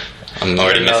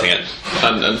already missing it.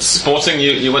 And sporting,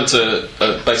 you went to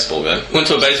a baseball game. Went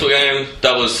to a baseball game.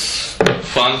 That was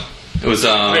fun. It was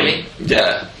really?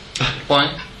 Yeah.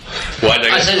 Why? Why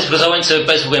did I say this because I went to a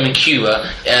baseball game in Cuba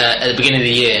at the beginning of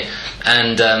the year,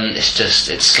 and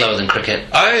it's slower than cricket.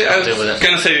 I was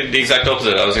going to say the exact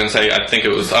opposite. I was going to say I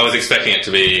was expecting it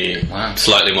to be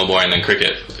slightly more boring than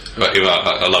cricket. But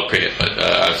I love cricket, but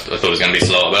I thought it was going to be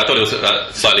slower. But I thought it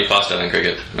was slightly faster than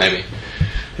cricket. Maybe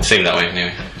it seemed that way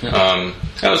anyway. Yeah.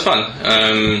 That was fun.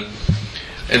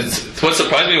 What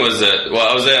surprised me was that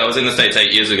I was in the States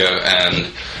 8 years ago, and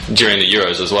during the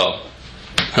Euros as well.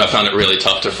 I found it really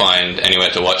tough to find anywhere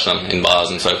to watch them in bars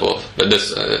and so forth. But it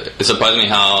surprised me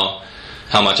how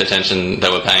much attention they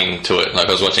were paying to it. Like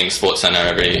I was watching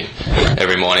SportsCenter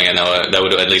every morning, and they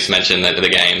would at least mention the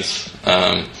games,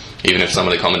 even if some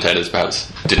of the commentators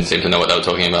perhaps didn't seem to know what they were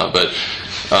talking about. But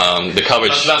the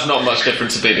coverage... That's not much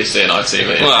different to BBC and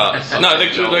ITV. Well, no,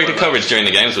 the coverage during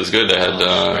the games was good. They had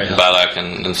Ballack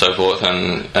and so forth,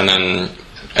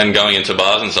 and going into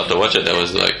bars and stuff to watch it, there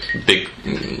was like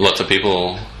lots of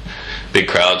people, big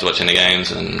crowds watching the games,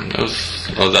 and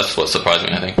that's what surprised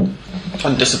me, I think.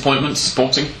 And disappointments,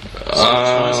 sporting?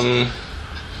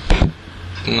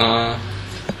 No.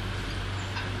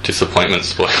 Disappointment,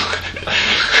 sporting.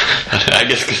 I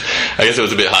guess it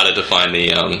was a bit harder to find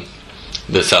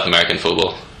the South American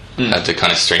football. had to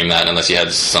kind of stream that unless you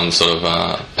had some sort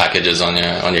of packages on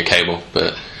your cable.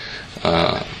 But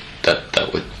that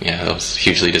was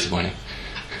hugely disappointing.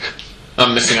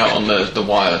 I'm missing out on the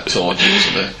Wire tour due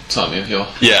to the timing of your...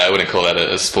 Yeah, I wouldn't call that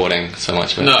a sporting so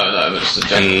much. But No, but it's a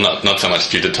general... And not so much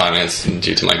due to timing, it's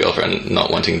due to my girlfriend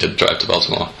not wanting to drive to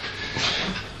Baltimore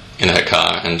in her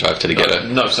car and drive to the ghetto.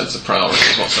 No sense of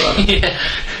priorities whatsoever. Yeah.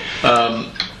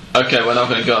 Okay, we're now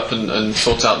going to go up and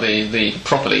sort out the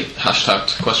properly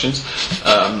hashtagged questions.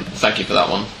 Thank you for that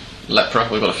one,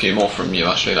 Lepra. We've got a few more from you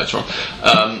actually later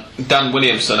on. Dan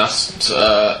Williamson asked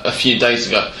a few days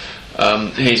ago.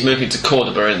 He's moving to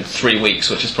Cordoba in 3 weeks,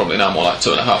 which is probably now more like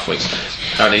 2.5 weeks.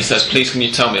 And he says, please can you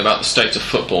tell me about the state of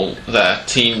football there,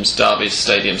 teams, derbies,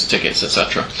 stadiums, tickets,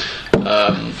 etc.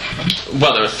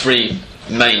 Well, there are 3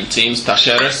 main teams.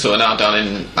 Talleres, who are now down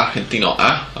in Argentino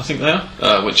A, I think they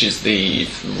are, which is the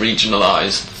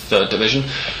regionalised 3rd division.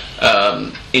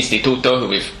 Instituto, who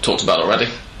we've talked about already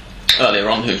earlier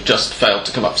on, who've just failed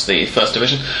to come up to the 1st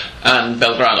division, and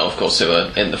Belgrano, of course, who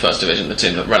are in the 1st division, the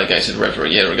team that relegated River a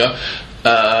year ago.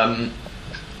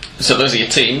 So those are your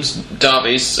teams.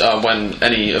 Derbies are when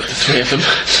any of the 3 of them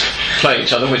play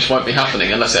each other, which won't be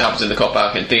happening unless it happens in the Copa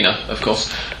Argentina, of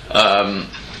course.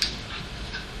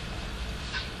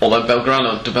 Although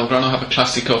do Belgrano have a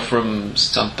Clásico from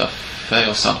Santa Fe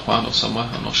or San Juan or somewhere?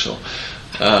 I'm not sure.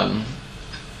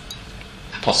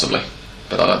 Possibly,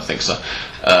 but I don't think so.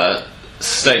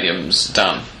 Stadiums,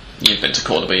 Dan, you've been to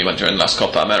Cordoba, you went during last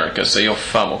Copa America, so you're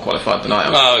far more qualified than I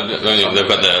am. They've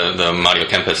got the Mario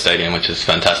Kempes Stadium, which is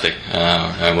fantastic,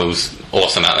 and it was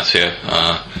awesome atmosphere.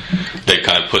 They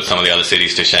kind of put some of the other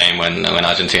cities to shame when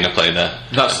Argentina played there.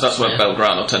 That's where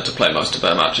Belgrano tend to play most of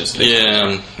their matches.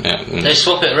 Yeah. They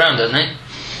swap it around, don't they?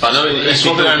 I know they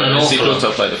swap it around an awful lot.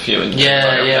 Played a few in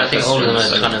I think all of them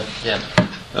are kind of, yeah.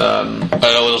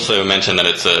 I will also mention that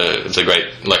it's a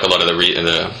great, like a lot of the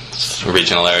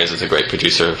regional areas, it's a great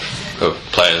producer of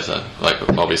players, like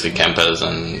obviously Kempes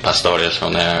and Pastores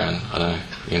from there, and I don't know,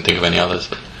 you can think of any others.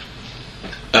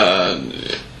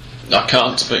 I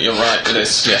can't, but you're right, it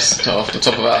is, yes, off the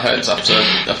top of our heads after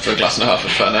a glass and a half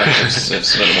of Fernet,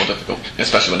 it's a little more difficult,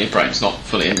 especially when your brain's not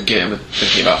fully in gear with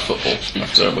thinking about football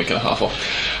after a week and a half off.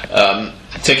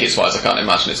 Tickets wise, I can't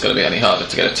imagine it's going to be any harder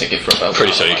to get a ticket for a Belgrano.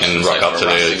 Pretty sure you can rock up to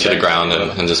the ground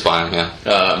and just buy them,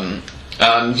 yeah.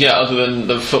 And yeah, other than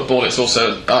the football, it's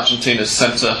also Argentina's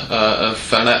centre of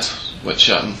Fernet, which,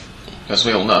 as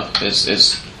we all know,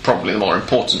 is probably the more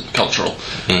important cultural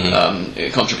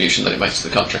contribution that it makes to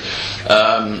the country.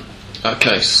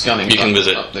 Okay, scanning. You can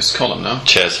visit up this column now.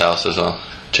 Che's house as well.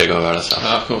 Che Guevara's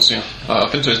house. Of course, yeah.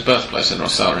 I've been to his birthplace in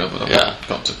Rosario, but I've not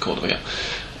got to Cordoba yet.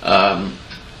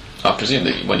 I presume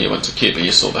that when you went to Cuba,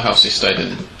 you saw the house he stayed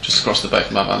in just across the bay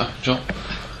from Havana, John?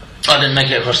 I didn't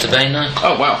make it across the bay, no.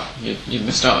 Oh wow, you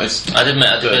missed out. I did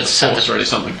go to Santa. It's really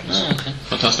something. Oh, okay.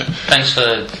 Fantastic. Thanks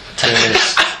for telling me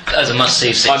this as a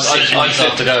must-see 6 months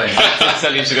after going. I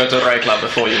tell you to go to a Ray Club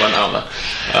before you went out there.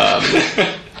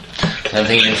 I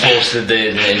think you enforced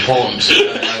the importance of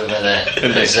going over there.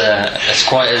 It's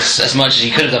quite as much as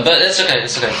you could have done, but that's okay.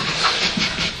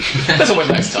 There's a win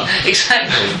next time.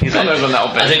 Exactly. I know when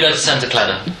that'll be. I did go to Santa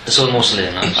Clara. I saw the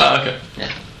Mausoleum. Okay.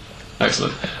 Yeah.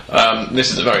 Excellent.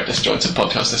 This is a very disjointed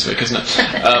podcast this week, isn't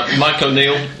it? Mike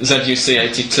O'Neill,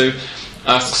 ZUC82,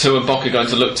 asks who are Boca going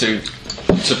to look to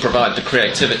provide the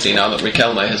creativity now that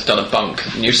Riquelme has done a bunk.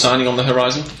 New signing on the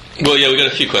horizon? Well, yeah, we got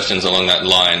a few questions along that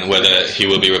line. Whether he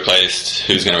will be replaced,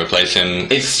 who's going to replace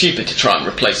him. It's stupid to try and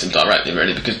replace him directly,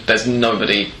 really, because there's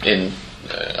nobody in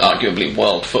arguably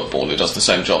world football who does the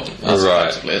same job as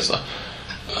effectively as there.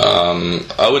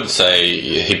 I would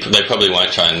say they probably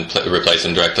won't try and replace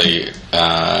him directly,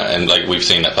 and like we've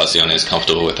seen that Falcione is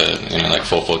comfortable with a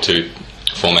 4-4-2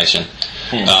 formation.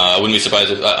 I wouldn't be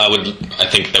surprised if I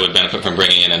think they would benefit from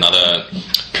bringing in another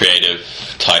creative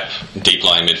type deep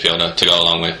lying midfielder to go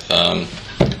along with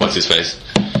what's his face?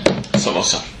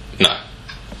 Somoza. No.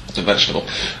 It's a vegetable.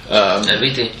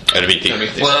 Erviti.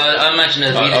 Well, I imagine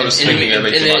Erviti in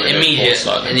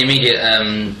the immediate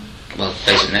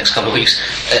basically the next couple of weeks,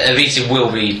 Erviti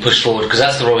will be pushed forward because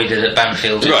that's the role he did at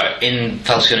Banfield in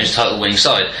Falcione's title-winning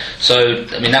side. So,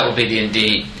 I mean, that would be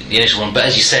the initial one. But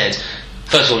as you said,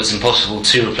 first of all, it's impossible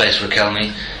to replace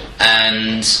Riquelme,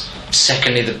 and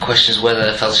secondly, the question is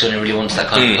whether Falcione really wants that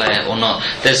kind of player or not.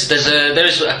 There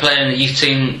is a player in the youth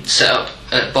team set up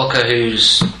at Boca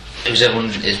who's everyone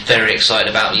is very excited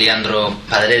about, Leandro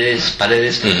Paredes,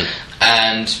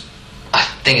 and I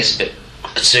think it's a bit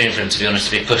soon for him, to be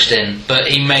honest, to be pushed in, but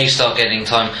he may start getting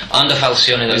time under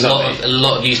Falcione. There's a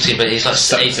lot of youth team, but he's like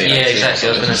 17, 18, exactly.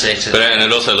 I was going to say and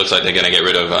it also looks like they're going to get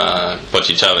rid of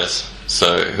Pochi Chavez.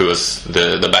 so who was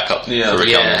the backup for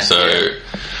Riquelme. So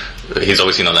he's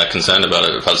obviously not that concerned about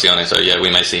it, Falcione. So we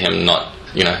may see him not,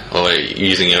 or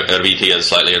using Erviti as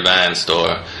slightly advanced,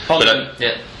 or.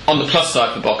 On the plus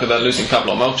side for Boca, they're losing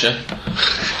Pablo Moche,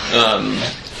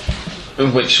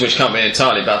 which can't be an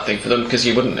entirely bad thing for them, because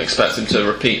you wouldn't expect him to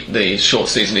repeat the short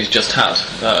season he's just had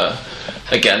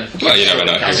again. Well, you never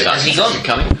know. Has he gone?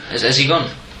 Has he gone?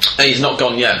 He's not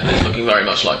gone yet. He's looking very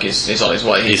much like he's on his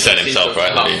way. He said himself,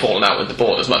 right? He's fallen out with the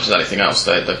board as much as anything else.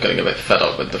 They're getting a bit fed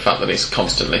up with the fact that he's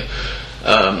constantly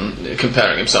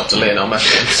comparing himself to Lionel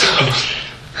Messi.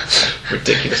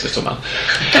 Ridiculous little man.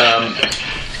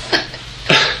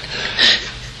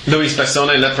 Luis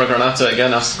Bessone, Lepra Granata,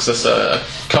 again asks us a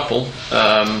couple.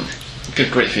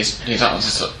 Good grief, he has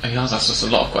asked us a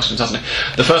lot of questions, hasn't he?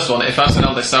 The first one: if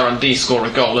Arsenal de Sarandí score a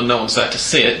goal and no one's there to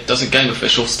see it, does a game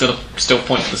official still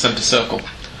point to the centre circle?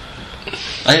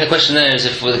 I think the question there is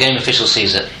if the game official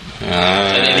sees it.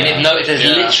 If there's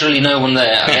literally no one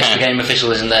there, I guess the game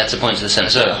official isn't there to point to the centre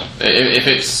circle. If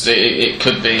it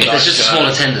could be. If there's just a small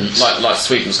attendance, like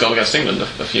Sweden's goal against England a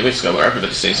few weeks ago, where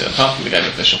everybody sees it apart from the game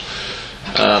official.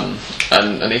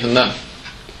 And even then,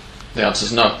 the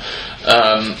answer's no.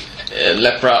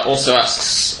 Lepra also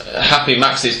asks, happy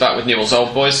Maxi's back with Newell's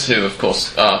Old Boys, who of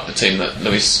course are the team that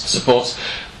Luis supports.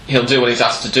 He'll do what he's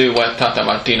asked to do where Tata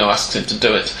Martino asks him to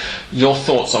do it. Your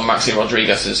thoughts on Maxi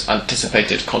Rodriguez's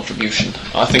anticipated contribution?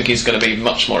 I think he's going to be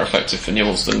much more effective for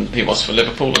Newell's than he was for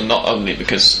Liverpool, and not only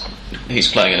because he's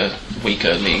playing in a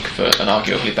weaker league for an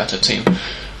arguably better team.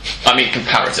 I mean,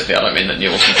 comparatively, I don't mean that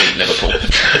Newell can beat Liverpool.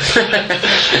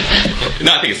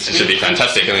 No, I think it should be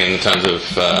fantastic. I mean, in terms of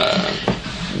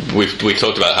we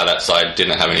talked about how that side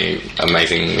didn't have any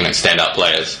amazing, standout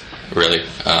players, really.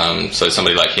 So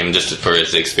somebody like him, just for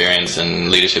his experience and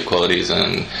leadership qualities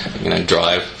and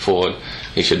drive forward,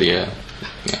 he should be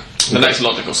The next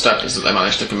logical step is that they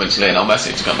managed to convince Lionel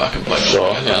Messi to come back and play.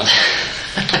 Sure. Yeah.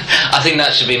 I think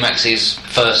that should be Maxi's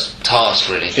first task,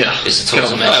 really. Yeah. Is to talk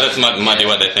to Messi. That might be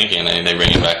what they're thinking. They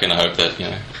bring him back in the hope that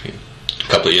a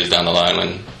couple of years down the line,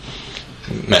 when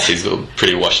Messi's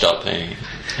pretty washed up, they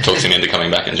talks him into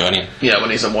coming back and joining him. Yeah, when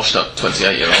he's a washed up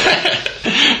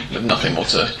 28-year-old with nothing more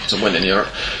to win in Europe.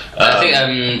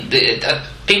 I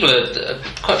think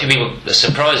quite a few people are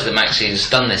surprised that Maxi's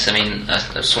done this. I mean,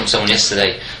 I saw someone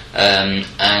yesterday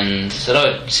and said,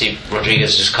 "Oh, see,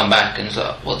 Rodriguez just come back," and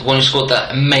thought, "What, the one who scored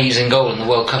that amazing goal in the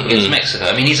World Cup against Mexico?"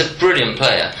 I mean, he's a brilliant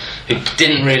player who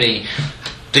didn't really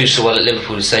do so well at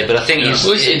Liverpool to say, but I think he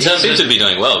seemed to be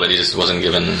doing well, but he just wasn't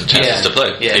given chances to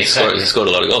play. Yeah, he scored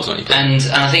a lot of goals when he played. And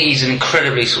I think he's an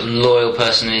incredibly sort of loyal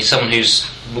person, and he's someone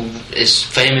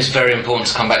for him it's very important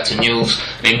to come back to Newell's.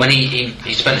 I mean, when he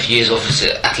spent a few years off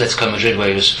at Atletico Madrid, where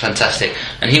he was fantastic,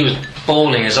 and he was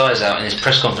bawling his eyes out in his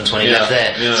press conference when he left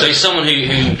there. Yeah. So he's someone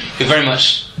who very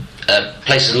much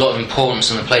places a lot of importance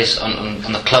on the place on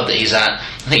the club that he's at.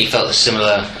 I think he felt a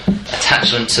similar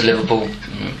attachment to Liverpool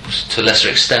to a lesser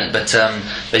extent, but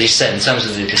he said in terms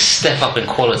of the step up in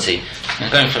quality,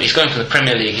 he's going from the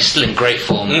Premier League, he's still in great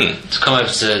form, to come over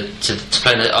to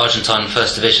play in the Argentine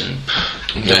First Division.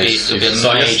 It'll be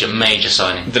a major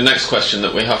signing. The next question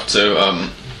that we have to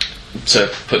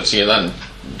put to you then,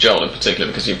 Joel in particular,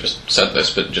 because you've just said this,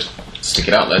 but just stick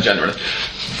it out there generally,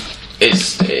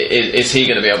 is he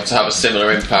going to be able to have a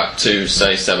similar impact to,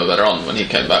 say, Seba Berron when he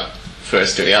came back for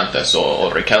Estudiantes,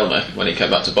 or Riquelme when he came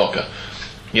back to Boca?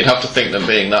 You'd have to think them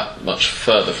being that much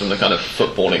further from the kind of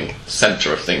footballing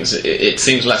centre of things. It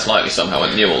seems less likely somehow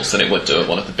at Newell's than it would do at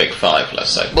one of the big five,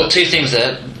 let's say. Well, two things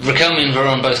there. Riquelme and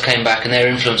Veron both came back, and their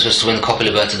influence was to win the Copa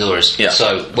Libertadores. Yeah.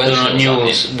 So whether or not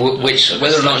Newell's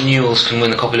can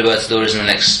win the Copa Libertadores in the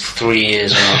next 3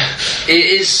 years or not,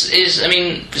 is I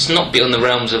mean, it's not beyond the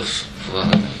realms of. Well,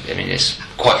 I mean, it's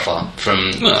quite far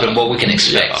from what we can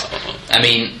expect. Yeah. I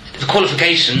mean, the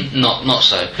qualification, not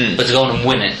so, but to go on and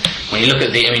win it. When you look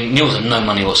at Newell's have no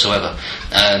money whatsoever.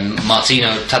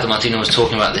 Tata Martino was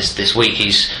talking about this week.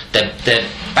 They're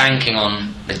banking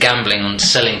on, they're gambling on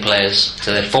selling players,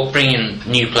 so they're bringing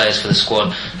new players for the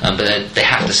squad, but they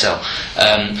have to sell.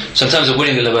 So in terms of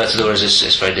winning the Libertadores,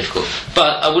 it's very difficult.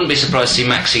 But I wouldn't be surprised to see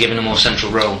Maxi given a more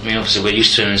central role. I mean, obviously we're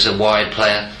used to him as a wide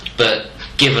player, but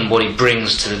given what he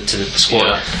brings to the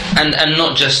squad, and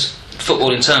not just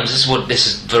footballing terms, this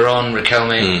is Veron,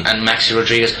 Riquelme and Maxi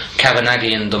Rodriguez,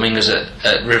 Cavanaghi and Dominguez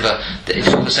at River. It's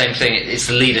all the same thing. It's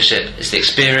the leadership, it's the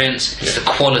experience, it's the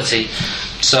quality.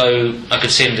 So I could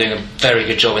see him doing a very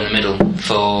good job in the middle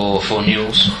for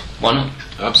Newell's. Why not?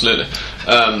 Absolutely.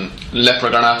 Lepra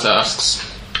Granata asks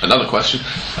another question.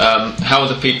 How are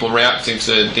the people reacting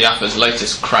to the AFA's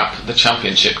latest crap, the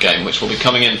Championship game, which will be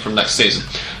coming in from next season?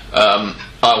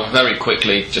 I'll very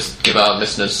quickly just give our other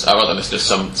listeners,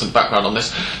 some background on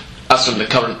this. As from the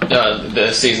current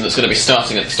the season that's going to be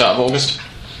starting at the start of August,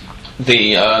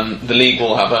 the league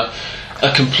will have a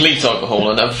complete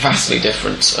overhaul and a vastly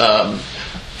different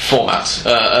format.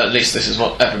 At least this is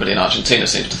what everybody in Argentina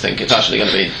seems to think. It's actually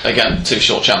going to be, again, 2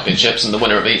 short championships, and the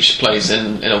winner of each plays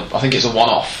in I think it's a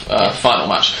one-off final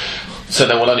match. So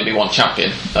there will only be one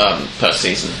champion per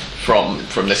season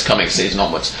from this coming season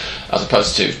onwards, as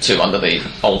opposed to 2 under the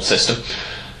old system.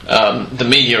 The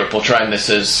media are portraying this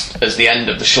as the end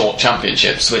of the short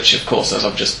championships, which, of course, as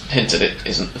I've just hinted, it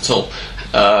isn't at all.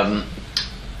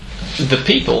 The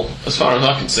people, as far as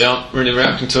I can see, aren't really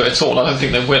reacting to it at all. I don't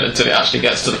think they will until it actually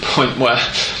gets to the point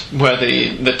where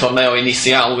the Torneo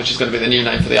Inicial, which is going to be the new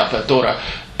name for the Apertura,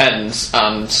 ends,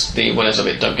 and the winners of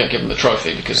it don't get given the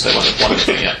trophy because they won't have won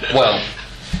anything yet. Well,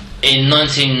 in the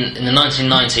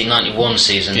 1990-91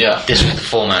 season, this was the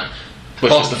format.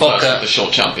 Which was the first of the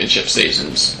short championship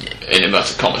seasons, in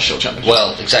inverted commas, short championship.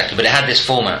 Well, exactly, but it had this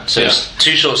format. So it was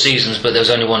 2 short seasons, but there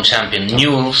was only one champion.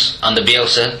 Newell's, under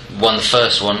Bielsa, won the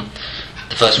first one,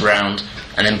 the first round,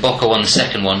 and then Boca won the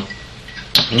second one.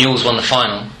 Newell's won the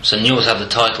final, so Newell's have the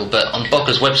title, but on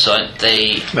Boca's website,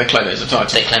 they claim it as a title.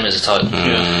 They claim it as a title.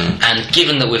 And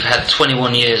given that we've had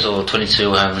 21 years, or 22,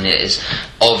 or however many it is,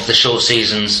 of the short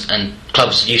seasons, and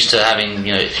clubs used to having,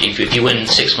 if you win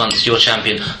 6 months, you're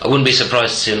champion, I wouldn't be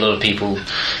surprised to see a lot of people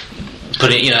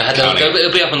put it,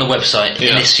 it'll be up on the website,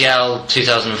 Inicial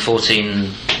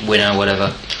 2014 winner,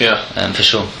 whatever. For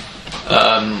sure.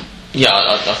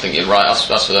 I think you're right. As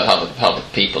for how the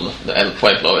people, the El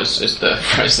Pueblo is the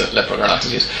phrase that Le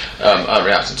Progranatas use, are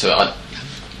reacting to it.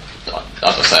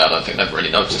 As I say, I don't think they've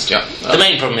really noticed yet. The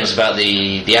main problem is about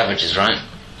the averages, right?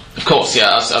 Of course,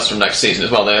 as from next season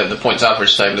as well, the points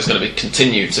average table is going to be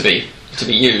continued to be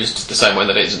used the same way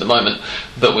that it is at the moment,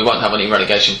 but we won't have any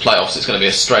relegation playoffs. It's going to be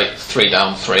a straight 3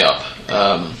 down, 3 up,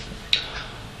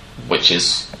 which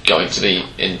is going to be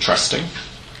interesting.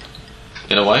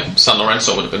 In a way, San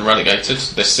Lorenzo would have been relegated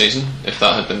this season if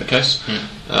that had been the case,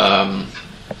 and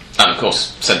of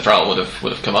course Central would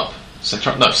have come up.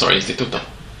 Instituto.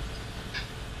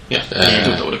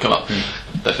 Instituto would have come up.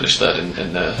 They finished third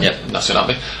in Nacional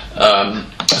B.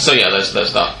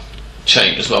 There's that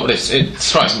change as well, but it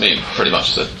strikes me pretty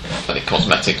much as a fairly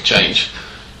cosmetic change.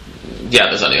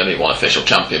 There's only going to be one official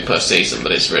champion per season,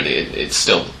 but it's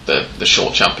still the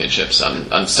short championships,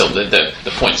 and still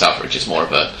the points average is more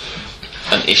of an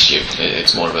issue.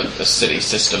 It's more of a silly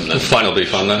system than the final be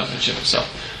fun though. So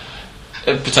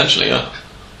potentially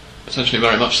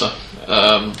very much so.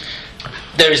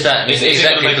 There is that. It's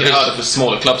exactly going to make it harder for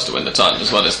smaller clubs to win the title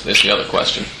as well. Is the other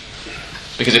question?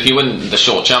 Because if you win the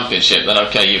short championship, then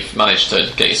okay, you've managed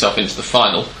to get yourself into the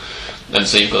final, and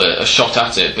so you've got a shot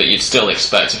at it. But you'd still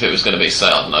expect, if it was going to be, say,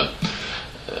 I don't know,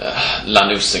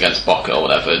 Lanús against Boca or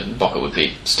whatever, Boca would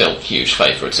be still huge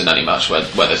favourites in any match where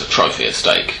there's a trophy at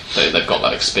stake. They've got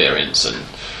that experience, and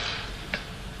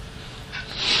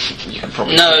you can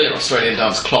probably see your Australian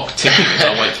dance clock ticking as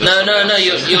I wait for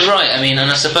you're right. I mean,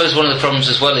 and I suppose one of the problems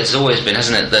as well has always been,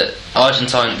 hasn't it, that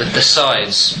Argentine, the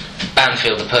sides,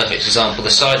 Banfield, the perfect example, the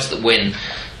sides that win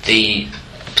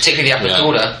particularly the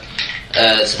Apertura,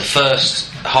 to the first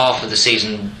half of the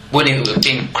season,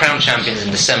 being crowned champions in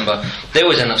December, they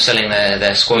always end up selling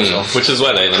their squads off, which is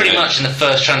why they pretty much in the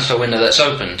first transfer window that's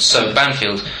opened. So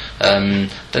Banfield, don't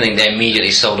think they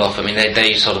immediately sold off. I mean,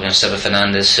 they sold off Seba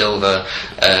Fernandez, Silva,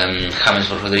 James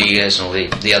Rodriguez, and all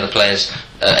the other players,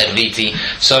 Erviti.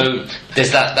 So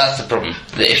there's that's the problem.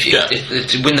 That if you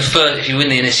win if you win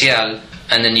the Inicial,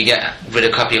 and then you get rid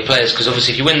of a couple of players, because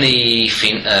obviously if you win the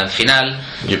final,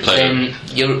 then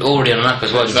you're already on an up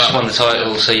as well. You just won the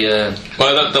title, so you're...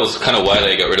 Well, that was kind of why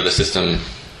they got rid of the system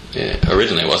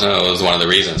originally, wasn't it? It was one of the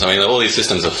reasons. I mean, all these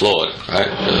systems are flawed,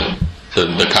 right?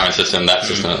 The current system, that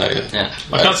system.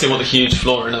 I can't see what the huge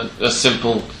flaw in a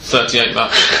simple 38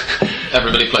 match.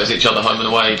 Everybody plays each other home and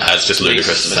away. It's just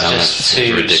ludicrous. It's just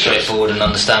too ridiculous. Straightforward and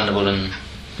understandable and...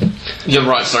 You're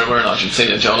right, sorry, we're in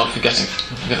Argentina, John, I'm forgetting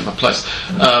my place.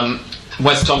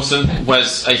 Wes Thompson,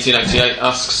 Wes 1888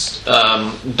 asks,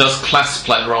 does class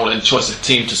play a role in choice of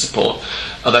team to support?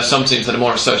 Are there some teams that are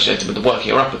more associated with the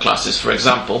working or upper classes? For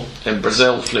example, in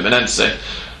Brazil, Fluminense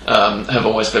have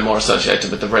always been more associated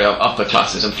with the Rio upper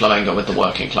classes and Flamengo with the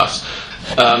working class.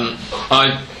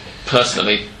 I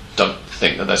personally don't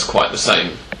think that there's quite the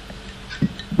same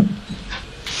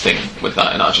thing with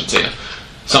that in Argentina.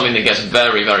 Something that gets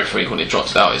very, very frequently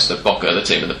trotted out is that Boca are the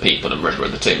team of the people and River are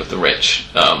the team of the rich.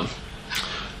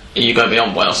 You go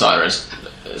beyond Buenos Aires,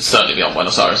 certainly beyond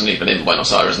Buenos Aires and even in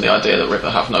Buenos Aires, and the idea that River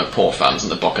have no poor fans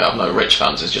and that Boca have no rich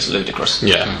fans is just ludicrous.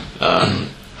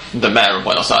 the mayor of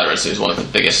Buenos Aires, who's one of the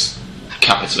biggest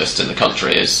capitalists in the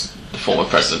country, is the former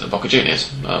president of Boca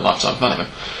Juniors, a lifetime fan of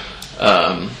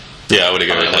him. Yeah, I would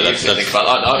agree with that.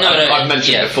 I've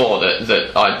mentioned before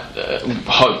that I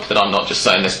hope that I'm not just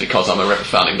saying this because I'm a River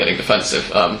fan and getting defensive.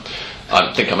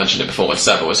 I think I mentioned it before when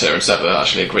Seba was here, and Seba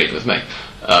actually agreed with me.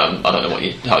 I don't know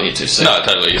how you two see. No,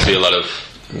 totally. You see a lot of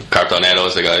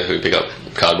cartoneros, the guy who pick up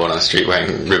cardboard on the street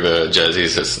wearing River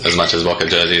jerseys as much as Boca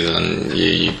jerseys, and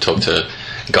you talk to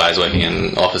guys working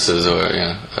in offices or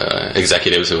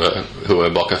executives who are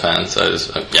Boca fans. So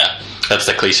that's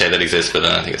the cliche that exists, but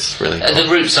I think it's really cool. The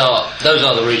roots are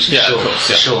the roots for sure, course,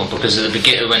 for sure. Because at the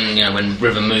beginning, when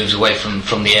River moves away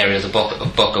from the area of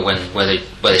Boca where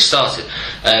they started,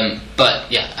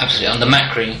 but yeah, absolutely. Under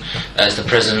Macri as the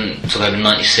president, took over in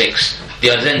 '96. The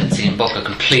identity in Boca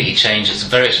completely changed. It's a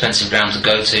very expensive ground to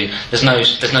go to. There's no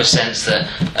sense that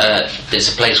there's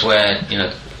a place where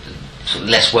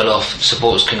less well-off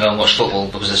supporters can go and watch football,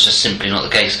 because that's just simply not the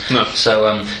case. No.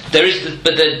 So there is,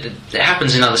 but it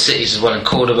happens in other cities as well, in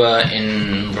Cordoba,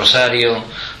 in Rosario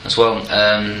as well.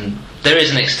 There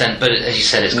is an extent, but as you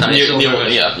said, it's kind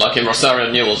of like in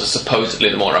Rosario, Newell's is supposedly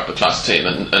the more upper class team,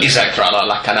 and exactly.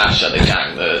 La Canasha, the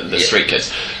gang, the street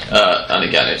kids, and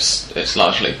again, it's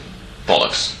largely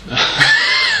bollocks.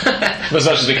 But as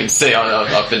much as we can see,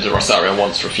 I've been to Rosario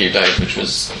once for a few days, which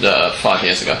was 5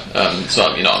 years ago. So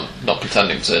I'm not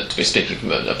pretending to be speaking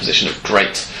from a position of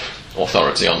great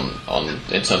authority on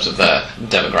in terms of their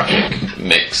demographic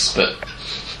mix, but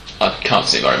I can't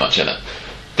see very much in it.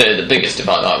 The biggest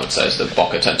divide, I would say, is that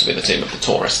Boca tend to be the team of the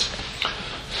tourist.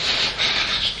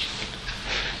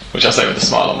 Which I say with a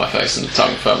smile on my face and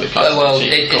tongue firmly planted.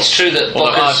 It's true that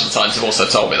although Argentines have also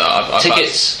told me that.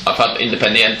 I've had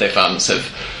Independiente fans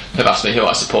have asked me who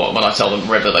I support, and when I tell them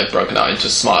River, they've broken out into a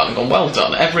smile and gone, well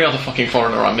done, every other fucking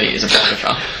foreigner I meet is a Boca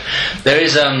fan. There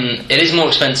is, it is more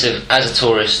expensive as a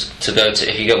tourist to go to,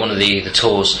 if you get one of the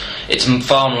tours, it's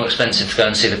far more expensive to go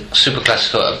and see the Super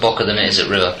Classico at Boca than it is at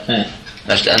River.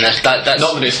 That's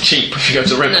not that it's cheap if you go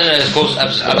to River. No, of course,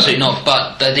 absolutely not.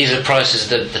 But these are prices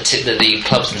that the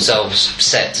clubs themselves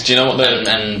set. Do you know what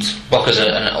and Boca's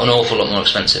an awful lot more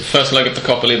expensive. First leg of the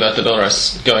Copa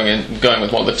Libertadores, going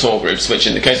with one of the tour groups, which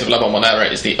in the case of La Bombonera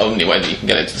is the only way that you can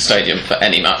get into the stadium for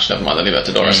any match, never mind the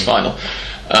Libertadores final.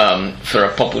 For a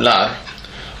Popular,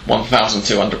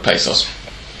 1,200 pesos.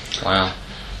 Wow.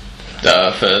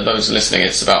 For those listening,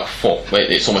 it's about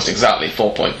it's almost exactly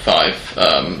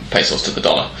 4.5 pesos to the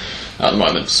dollar at the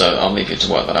moment. So I'll leave you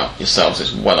to work that out yourselves.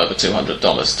 It's well over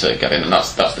 $200 to get in, and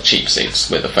that's the cheap seats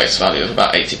with a face value of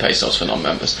about 80 pesos for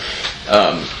non-members.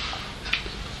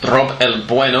 Rob El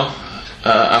Bueno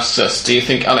asks us: Do you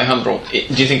think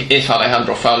if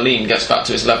Alejandro Faulin gets back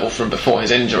to his level from before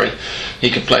his injury, he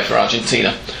could play for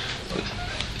Argentina?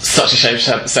 Such a shame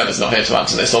Seba's not here to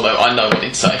answer this, although I know what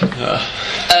he'd say.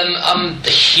 I'm a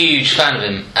huge fan of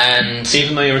him, and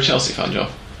even though you're a Chelsea fan, Joe.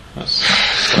 That's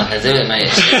nothing to do with it, mate.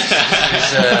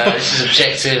 This is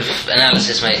objective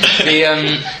analysis, mate.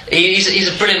 He's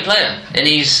a brilliant player, and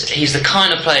he's the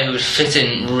kind of player who would fit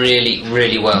in really,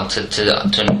 really well to the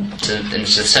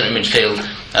centre midfield.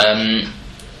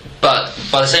 But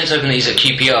by the same token, he's at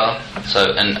QPR,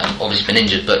 and obviously been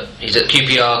injured. But he's at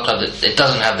QPR, club that it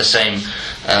doesn't have the same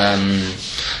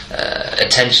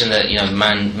attention that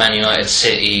Man United,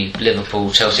 City,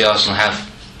 Liverpool, Chelsea, Arsenal have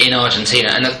in Argentina,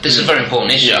 and this is a very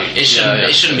important issue. Yeah.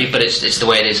 It shouldn't be, but it's the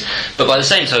way it is. But by the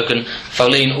same token,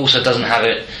 Faulin also doesn't have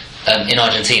it in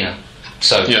Argentina.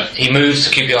 So he moves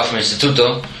to QPR from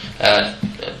Instituto,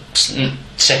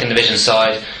 second division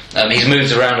side. He's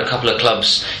moved around a couple of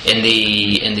clubs in the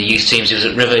youth teams. He was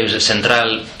at River, he was at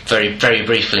Central very, very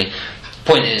briefly.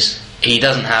 Point is, he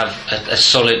doesn't have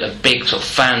a big sort of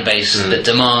fan base that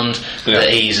demand that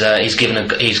he's given a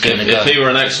go. If he were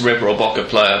an ex-River or Boca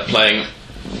player playing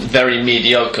very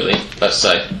mediocrely, let's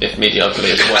say, if mediocrely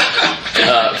is a word,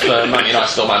 for Man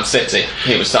United or Man City,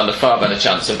 he would stand a far better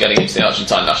chance of getting into the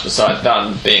Argentine national side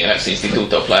than being an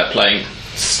ex-Instituto player playing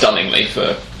stunningly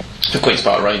for Queen's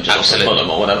Park Rangers or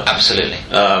Fulham or whatever. Absolutely.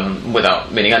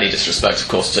 Without meaning any disrespect, of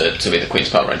course, to either Queen's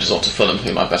Park Rangers or to Fulham,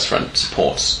 who my best friend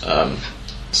supports.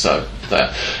 So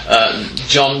there.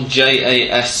 John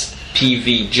JASPVJ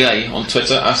on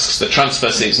Twitter asks: the transfer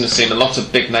season has seen a lot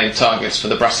of big name targets for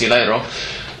the Brasileiro.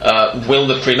 Will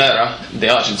the Primera, the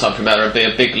Argentine Primera, be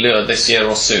a big lure this year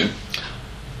or soon?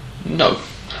 No.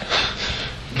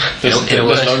 There's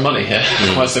no money here,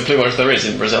 quite simply, or if there is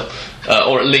in Brazil.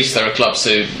 Or at least there are clubs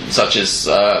who, such as,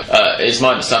 is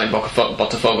my understanding,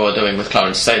 Botafogo are doing with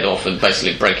Clarence Seedorf, and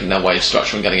basically breaking their wage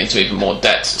structure and getting into even more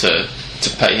debt to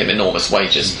pay him enormous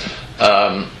wages.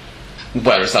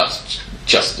 Whereas that's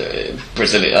just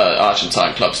Brazilian,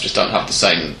 Argentine clubs just don't have the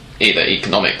same either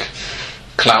economic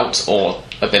clout or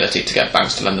ability to get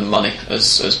banks to lend them money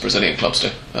as Brazilian clubs do.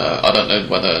 I don't know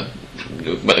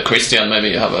whether Christian, maybe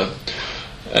you have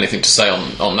anything to say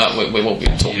on that. We will be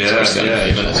talking to Christian in a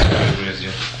few minutes. I agree with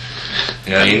you.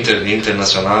 Yeah,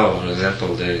 Internacional, for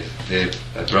example, they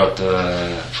brought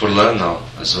Furlan now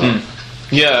as well.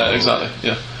 Yeah, exactly.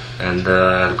 Yeah, and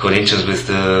Corinthians with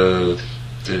the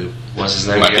what's his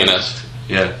name? Martinez.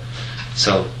 Yeah.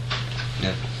 So,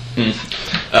 yeah. The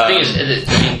thing is,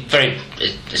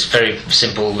 it's very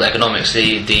simple economics.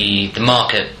 The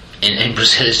market in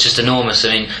Brazil is just enormous. I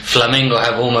mean, Flamengo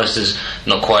have almost as,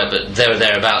 not quite, but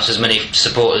thereabouts as many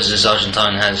supporters as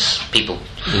Argentine has people.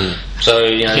 So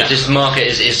this market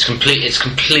is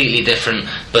completely different.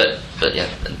 But yeah,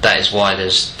 that is why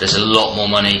there's a lot more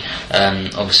money.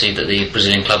 Obviously, that the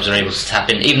Brazilian clubs are able to tap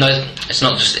in. Even though it's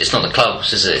not the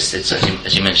clubs, it's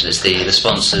as you mentioned, it's the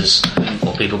sponsors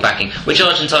or people backing, which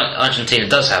Argentina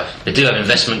does have. They do have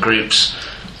investment groups.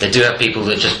 They do have people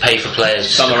that just pay for players.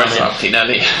 Some are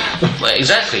Tinelli. Well,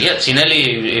 exactly, yeah. Tinelli,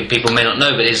 who people may not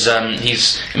know, but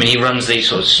he runs the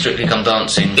sort of Strictly Come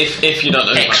Dancing. If you don't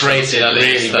know, X-rated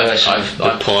really version.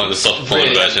 The soft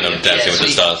porn version of Dancing with the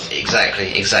Stars.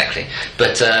 Exactly.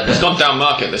 But it's gone down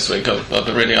market this week. I've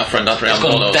been reading our friend Adrian. It's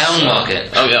gone down market.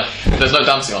 Oh yeah, there's no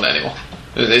dancing on it anymore.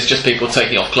 It's just people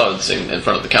taking off clothes in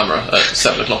front of the camera at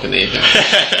 7 o'clock in the evening.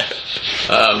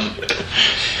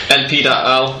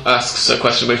 NP.Al asks a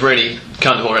question we've really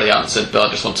kind of already answered, but I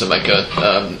just want to make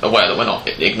aware that we're not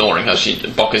ignoring her.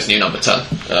 Boca's new number 10,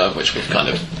 which we've kind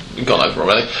of gone over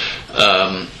already.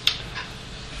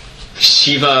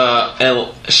 Shivam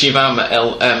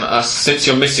LM asks, since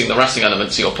you're missing the Racing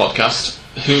element to your podcast,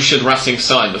 who should Racing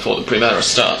sign before the Primera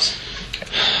starts?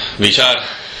 Vichar.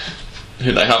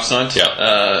 Who they have signed.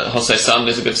 Yeah. Jose Sand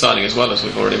is a good signing as well, as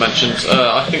we've already mentioned.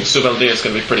 I think Zubeldia is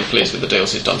going to be pretty pleased with the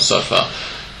deals he's done so far.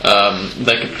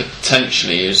 They could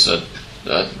potentially use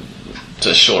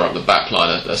to shore up the back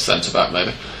line a centre-back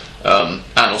maybe. And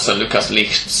also Lucas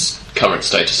Licht's current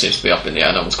status seems to be up in the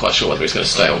air. No one's quite sure whether he's going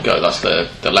to stay or go. That's the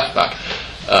left-back.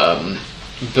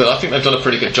 But I think they've done a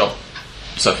pretty good job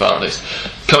so far, at least.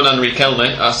 Conan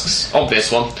Riquelme asks, obvious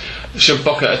one, should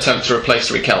Boca attempt to replace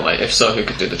Riquelme? If so, who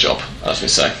could do the job, as we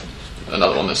say?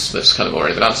 Another one that's kind of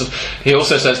already been answered. He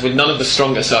also says, with none of the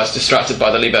stronger sides distracted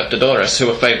by the Libertadores, who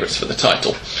are favourites for the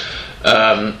title?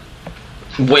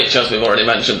 Which, as we've already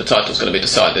mentioned, the title's going to be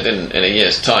decided in a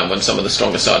year's time when some of the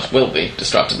stronger sides will be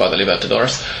distracted by the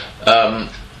Libertadores.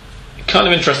 Kind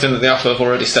of interesting that the AFA have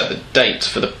already set the date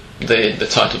for the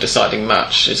title deciding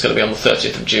match. It's going to be on the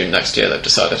 30th of June next year, they've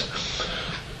decided.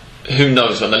 Who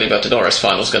knows when the Libertadores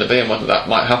final is going to be and whether that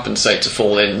might happen, say, to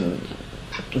fall in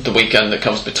the weekend that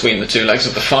comes between the two legs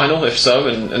of the final. If so,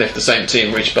 and if the same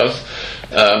team reach both,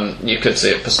 you could see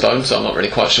it postponed. So I'm not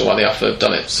really quite sure why the AFA have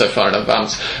done it so far in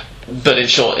advance. But in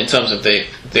short, in terms of the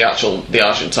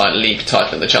Argentine league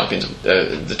title and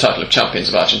the title of champions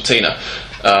of Argentina,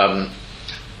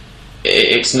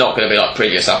 it's not going to be like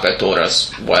previous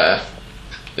Aperturas, where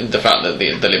the fact that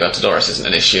the Libertadores isn't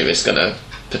an issue is going to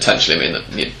potentially mean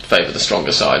that you favour the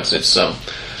stronger sides. It's in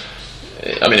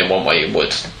one way you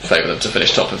would favour them to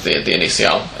finish top of the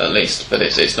Inicial at least, but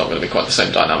it's not going to be quite the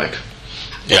same dynamic.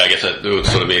 Yeah, I guess it would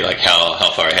sort of be like how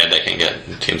far ahead they can get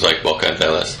teams like Boca and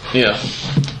Vélez. Yeah.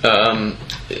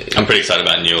 I'm pretty excited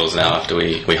about Newell's now after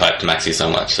we hyped Maxi so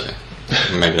much, so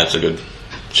maybe that's a good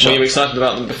shot. Were you excited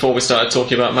about them before we started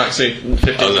talking about Maxi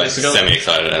 15 minutes ago? I was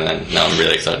semi-excited, and then now I'm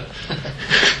really excited.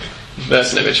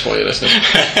 There's an image for you, listeners.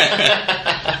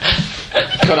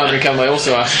 Conan Riquelme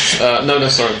also asks,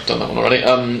 sorry, I've done that one already.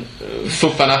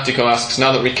 Fub Fanatico asks,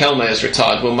 now that Riquelme is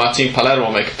retired, will Martin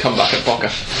Palermo make a comeback at Boca?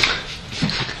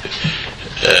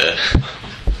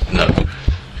 No.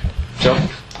 John?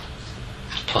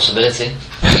 Possibility.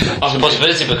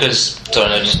 Possibility because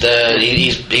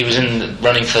he was in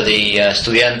running for the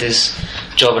Estudiantes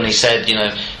job, and he said,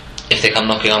 if they come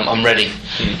knocking, I'm ready.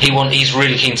 He's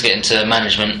really keen to get into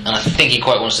management, and I think he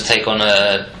quite wants to take on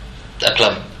a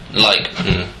club like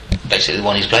basically the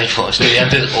one he's played for,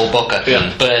 Estudiantes or Boca.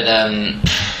 Yeah. But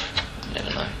you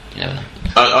never know.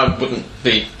 I wouldn't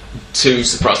be too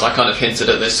surprised. I kind of hinted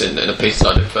at this in a piece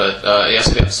I did for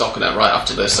ESPN SoccerNet right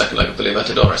after the second leg of the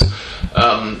Libertadores.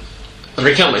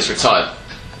 Riquelme's retired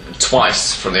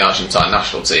twice from the Argentine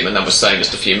national team, and then was saying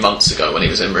just a few months ago when he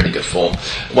was in really good form,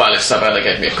 well, if Sabella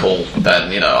gave me a call,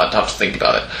 then I'd have to think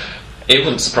about it. It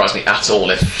wouldn't surprise me at all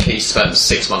if he spends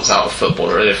 6 months out of football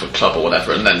or a different club or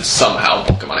whatever, and then somehow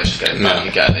Boca manages to get him back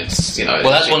again. It's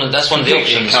well, that's one of the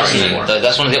options.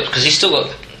 That's one of the options because he's still got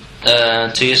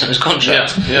 2 years on his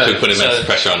contract. Yeah. Could put immense So-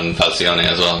 pressure on Falcione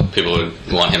as well. People would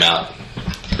want him out.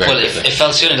 Well, if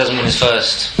Falcione doesn't win his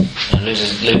first,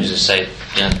 loses say,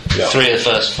 3 of the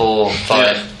first 4,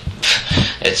 5,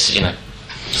 it's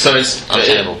So it's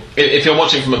untenable. if you're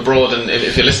watching from abroad, and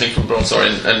if you're listening from abroad,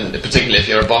 and particularly if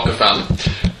you're a Boca fan,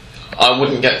 I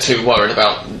wouldn't get too worried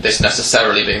about this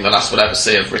necessarily being the last we'll ever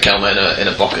see of Riquelme in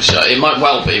a Boca shirt. It might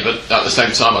well be, but at the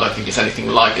same time, I don't think it's anything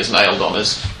like as nailed on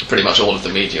as pretty much all of the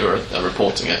media are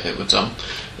reporting it.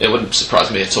 It wouldn't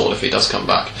surprise me at all if he does come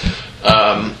back.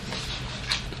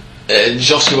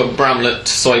 Joshua Bramlett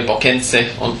Soy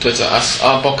Boquense on Twitter asks,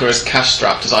 are Boca as cash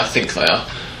strapped as I think they are?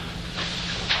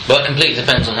 Well, it completely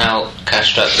depends on how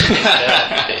cash strapped they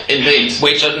are. Indeed.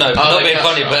 Which, not they being cash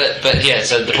funny, strapped? but yeah,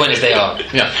 so the point is they are.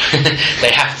 Yeah.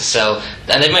 They have to sell,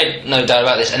 and they've made no doubt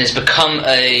about this, and it's become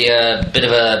a bit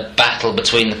of a battle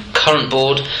between the current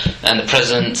board and the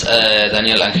president,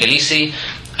 Daniel Angelici,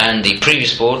 and the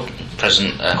previous board,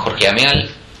 President Jorge Amial,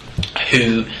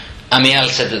 who Amial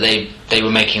said that they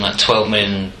were making like $12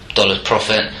 million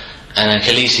profit, and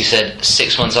Angelici said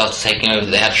 6 months after taking over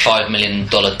they had $5 million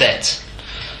debt.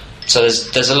 So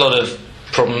there's a lot of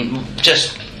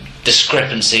just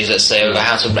discrepancies, let's say, over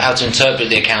how to interpret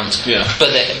the accounts. Yeah.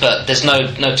 But there's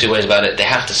no two ways about it. They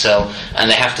have to sell, and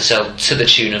they have to sell to the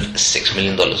tune of $6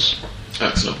 million.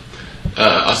 Excellent.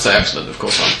 I say excellent, of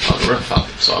course, I'm a real fan,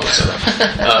 so I would say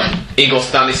that. Igor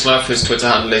Stanislav, whose Twitter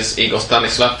handle is Igor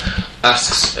Stanislav,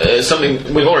 asks something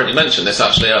we've already mentioned this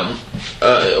actually,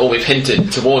 or we've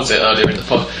hinted towards it earlier in the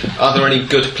pod. Are there any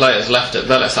good players left at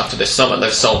Vélez after this summer?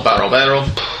 They've sold Barovero,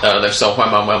 they've sold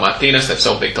Juan Manuel Martinez, they've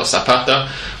sold Victor Zapata,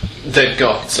 they've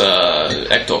got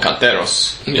Hector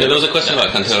Canteros. Yeah, there was a question about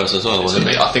Canteros as well, wasn't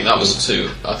there? I think that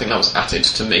was added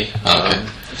to me. Okay.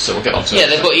 So we'll get on to it. Yeah,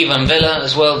 they've got Ivan Villa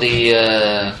as well, the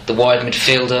wide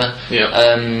midfielder. Yeah.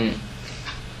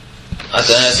 I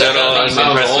don't know. Cerro has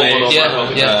been Presley.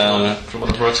 Yeah. From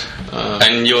what I've read.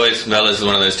 And Vélez is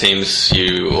one of those teams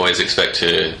you always expect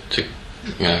to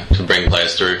bring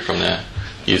players through from their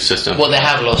youth system. What they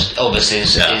have lost, obviously,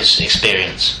 is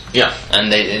experience. Yeah.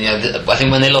 And they, I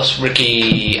think when they lost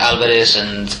Ricky Alvarez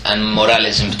and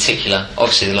Morales in particular,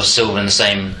 obviously they lost Silva in the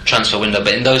same transfer window.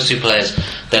 But in those two players,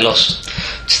 they lost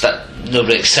just that little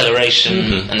bit of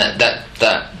acceleration and that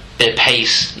bit of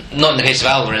pace. Not in the case of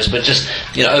Alvarez, but just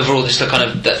overall, just the kind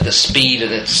of the speed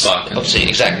and the spark. Obviously,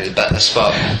 exactly the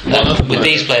spark. With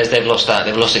these players, they've lost that.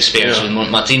 They've lost experience. Yeah. With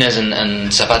Martinez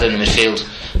and Zapata in the midfield.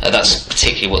 That's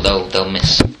particularly what they'll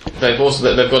miss. They've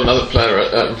got another player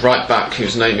at right back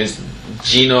whose name is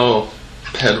Gino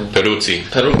Peruzzi.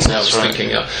 Peruzzi, I was thinking,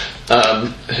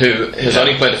 who has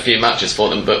only played a few matches for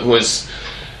them, but was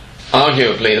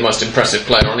arguably the most impressive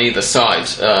player on either side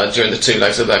during the 2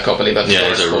 legs of their Copa Libertadores. Yeah,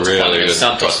 he's a really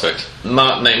good prospect.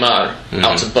 Neymar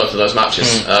out of both of those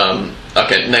matches.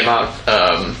 Neymar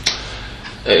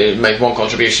made one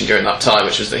contribution during that tie,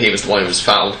 which was that he was the one who was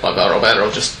fouled by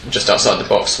Barovero just outside the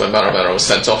box when Barovero was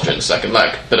sent off during the second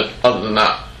leg. But other than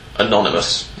that,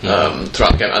 anonymous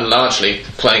throughout the game, and largely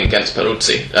playing against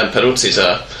Peruzzi. And Peruzzi's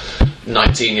a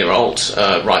 19-year-old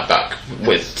right back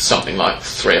with something like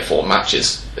 3 or 4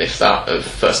 matches, if that, of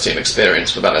first team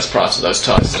experience for Vélez prior to those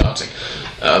ties starting.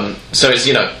 So it's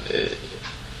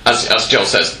as Joel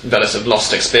says, Vélez have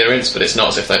lost experience, but it's not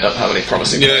as if they don't have any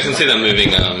promising. Yeah, I can see them moving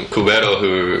Cubero,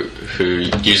 who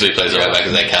usually plays right back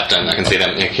as their captain. I can see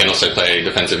them. He can also play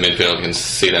defensive midfield. I can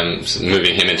see them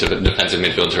moving him into defensive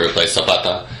midfield to replace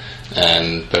Zapata,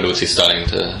 and Peruzzi starting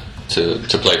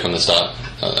to play from the start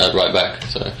at right back.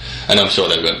 So, and I'm sure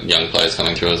they've got young players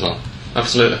coming through as well.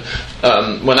 Absolutely.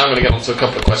 Well, now I'm going to get on to a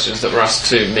couple of questions that were asked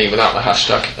to me without the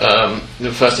hashtag.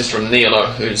 The first is from Nilo,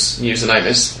 whose username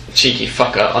is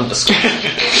cheekyfucker_,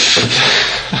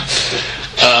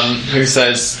 who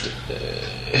says,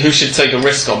 who should take a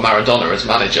risk on Maradona as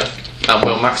manager? And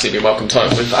will Maxi be welcomed home?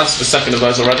 We've answered the second of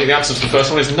those already. The answer to the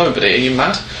first one is nobody. Are you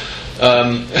mad?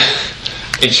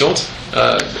 In short,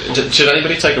 should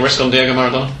anybody take a risk on Diego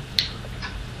Maradona?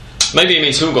 Maybe he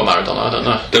means Hugo Maradona, I don't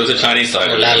know. There was a Chinese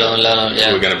side Lalo, yeah.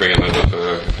 who were going to bring him over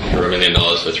for $1 million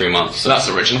for 3 months. So that's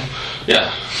original. Yeah.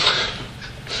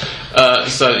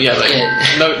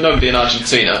 Nobody in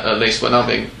Argentina, at least, we're now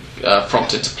being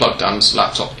prompted to plug Dan's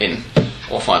laptop in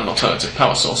or find an alternative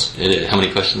power source. How many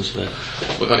questions for that?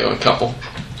 We've only got a couple.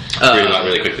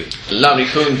 Really quickly. Larry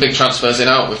Kuhn, big transfers in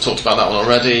out. We've talked about that one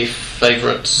already.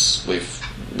 Favourites,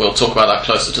 we'll talk about that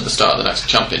closer to the start of the next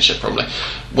championship, probably.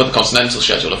 Will the continental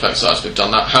schedule affect sides? We've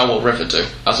done that. How will River do?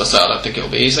 As I say, I don't think it'll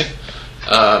be easy.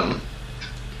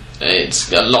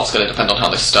 It's a lot's going to depend on how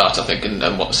they start, I think,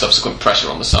 and what the subsequent pressure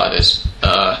on the side is.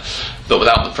 But but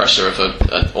without the pressure of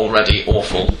an already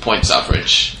awful points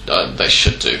average, they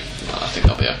should do. I think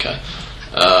they'll be okay.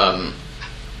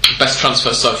 Best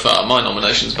transfer so far, my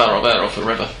nomination is Barro Vero for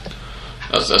River.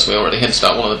 As we already hinted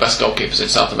at, one of the best goalkeepers in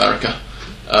South America.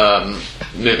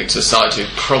 Moving to the side who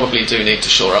probably do need to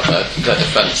shore up their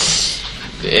defence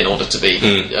in order to be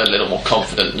a little more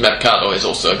confident. Mercado is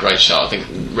also a great shot. I think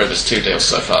River's 2 deals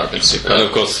so far have been superb. And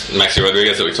of course, Maxi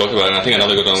Rodriguez that we talked about, and I think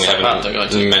another good one we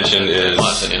haven't mentioned is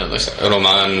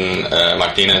Roman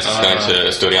Martinez going to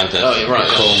Estudiantes. Oh, you're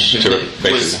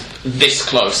right. Was this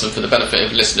close, and for the benefit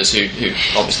of listeners who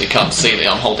obviously can't see me,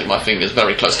 I'm holding my fingers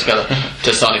very close together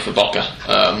to signing for Boca,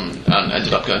 and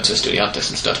ended up going to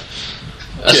Estudiantes instead.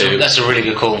 That's a really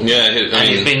good call. Yeah, and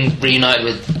he's been reunited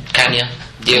with Caña,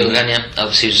 Diego Caña,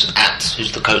 obviously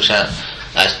who's the coach at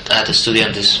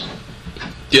Estudiantes.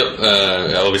 Yep,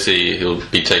 obviously he'll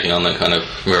be taking on that kind of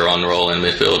Veron role in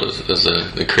midfield as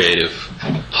the creative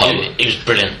hub. He was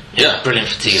brilliant. He was brilliant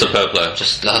for Tigre. Superb player.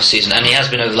 Just last season, and he has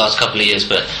been over the last couple of years,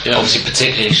 but obviously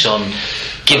particularly shone.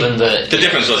 Given the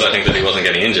difference was, I think, that he wasn't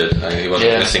getting injured. He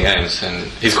wasn't missing games, and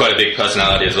he's quite a big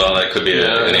personality as well. That could be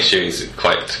an issue. He's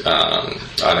quite, I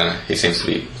don't know. He seems to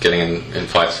be getting in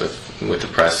fights with the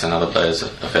press and other players a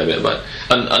fair bit. But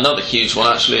another huge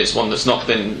one actually is one that's not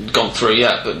been gone through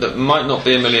yet, but that might not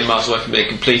be a million miles away from being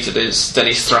completed. Is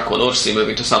Denis Straconorsi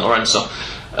moving to San Lorenzo?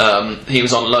 He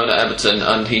was on loan at Everton,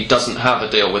 and he doesn't have a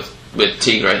deal with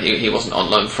Tigre. He wasn't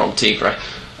on loan from Tigre.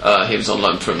 He was on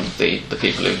loan from the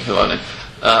people who own him.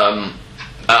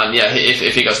 And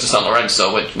if he goes to San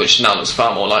Lorenzo, which now looks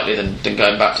far more likely than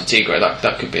going back to Tigre,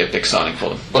 that could be a big signing for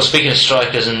them. Well, speaking of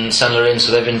strikers and San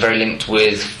Lorenzo, they've been very linked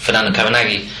with Fernando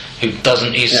Cavanaghi, who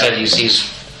doesn't. He's said he's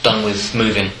done with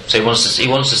moving, so he wants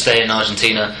to stay in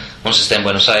Argentina, wants to stay in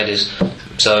Buenos Aires.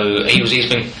 So he's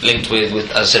been linked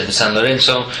with as I said, with San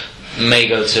Lorenzo. May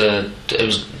go to it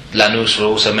was Lanús were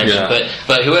also mentioned,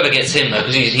 but whoever gets him though,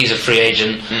 because he's a free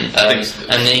agent, and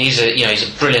he's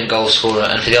a brilliant goal scorer,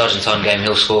 and for the Argentine game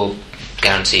he'll score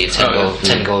guaranteed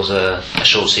 10 goals a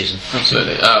short season.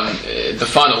 Absolutely. The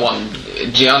final one,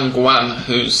 Jian Guan,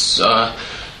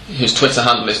 whose Twitter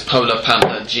handle is Polar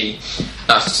Panda G,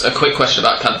 asks a quick question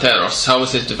about Canteros. How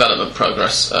was his development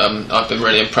progress? I've been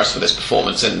really impressed with his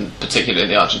performance, particularly in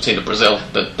the Argentina-Brazil,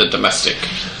 the domestic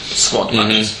squad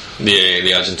matches.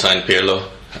 The Argentine Pirlo.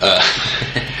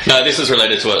 No, this is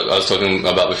related to what I was talking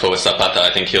about before with Zapata.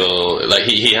 I think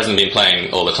he hasn't been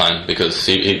playing all the time because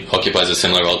he occupies a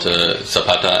similar role to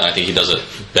Zapata, and I think he does it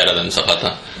better than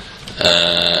Zapata.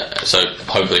 So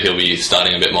hopefully he'll be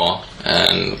starting a bit more,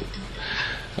 and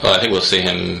I think we'll see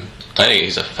him. I think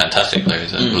he's a fantastic player.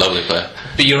 He's a lovely player.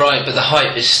 But you're right. But the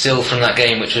hype is still from that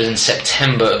game, which was in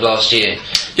September of last year.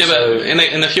 Yeah, so but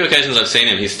in the few occasions I've seen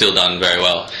him, he's still done very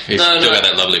well. He's still got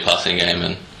that lovely passing game,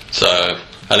 and so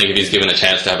I think if he's given a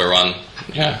chance to have a run,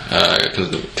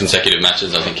 consecutive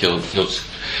matches, I think he'll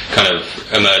kind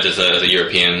of emerge as a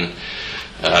European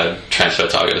transfer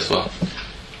target as well.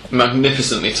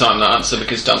 Magnificently timed that answer,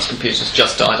 because Dan's computer's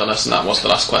just died on us, and that was the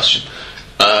last question.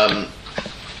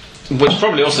 Which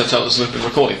probably also tells us we've been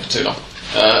recording for too long.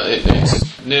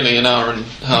 It's nearly an hour and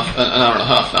a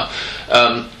half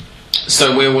now.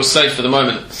 So we will say for the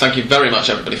moment, thank you very much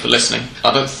everybody for listening.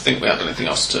 I don't think we have anything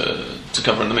else to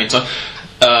cover in the meantime.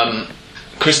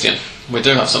 Christian, we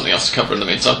do have something else to cover in the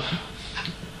meantime.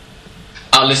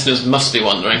 Our listeners must be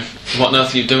wondering, what on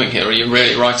earth are you doing here? Are you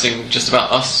really writing just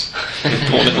about us?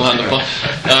 Poor little hand of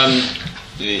blood.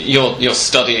 You're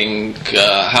studying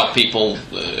how people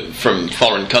from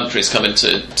foreign countries come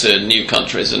into new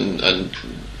countries and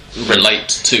relate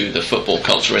to the football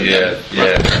culture in them.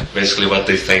 Yeah. Basically, what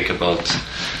they think about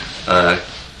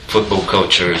football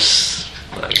cultures,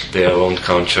 like their own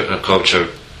culture,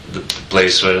 the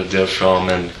place where they're from,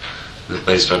 and the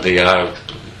place where they are.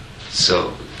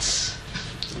 So it's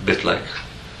a bit like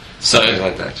something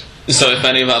like that. So if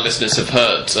any of our listeners have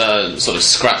heard sort of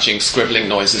scratching, scribbling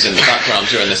noises in the background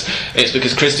during this, it's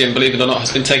because Christian, believe it or not,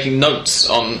 has been taking notes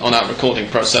on our recording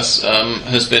process,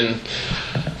 has been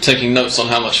taking notes on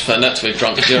how much Fernet we've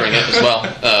drunk during it as well.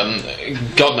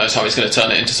 God knows how he's going to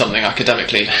turn it into something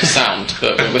academically sound,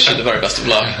 but we wish you the very best of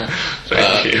luck.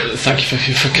 Thank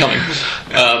you for coming.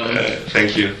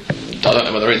 Thank you. I don't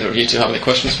know whether either of you two have any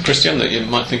questions for Christian that you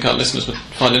might think our listeners would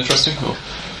find interesting? Or?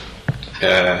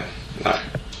 No.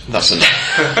 That's enough.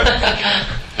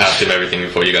 I have to do everything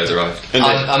before you guys arrive.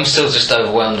 I'm still just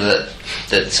overwhelmed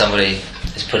that somebody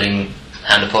is putting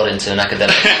Hand of Pod into an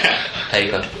academic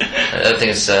paper. I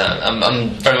think it's. I'm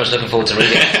very much looking forward to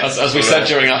reading it. As we said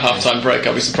during our half-time break,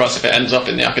 I'll be surprised if it ends up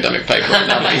in the academic paper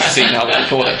now that you've seen how we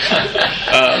record it.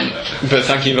 But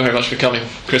thank you very much for coming,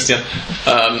 Christian.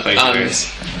 Thank you.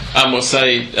 And we'll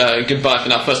say goodbye for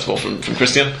now. First of all, from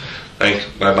Christian.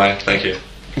 Bye. Thank you.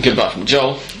 Goodbye from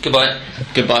Joel. Goodbye.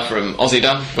 Goodbye from Aussie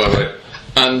Dan. Bye.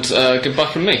 And goodbye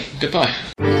from me.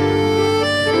 Goodbye.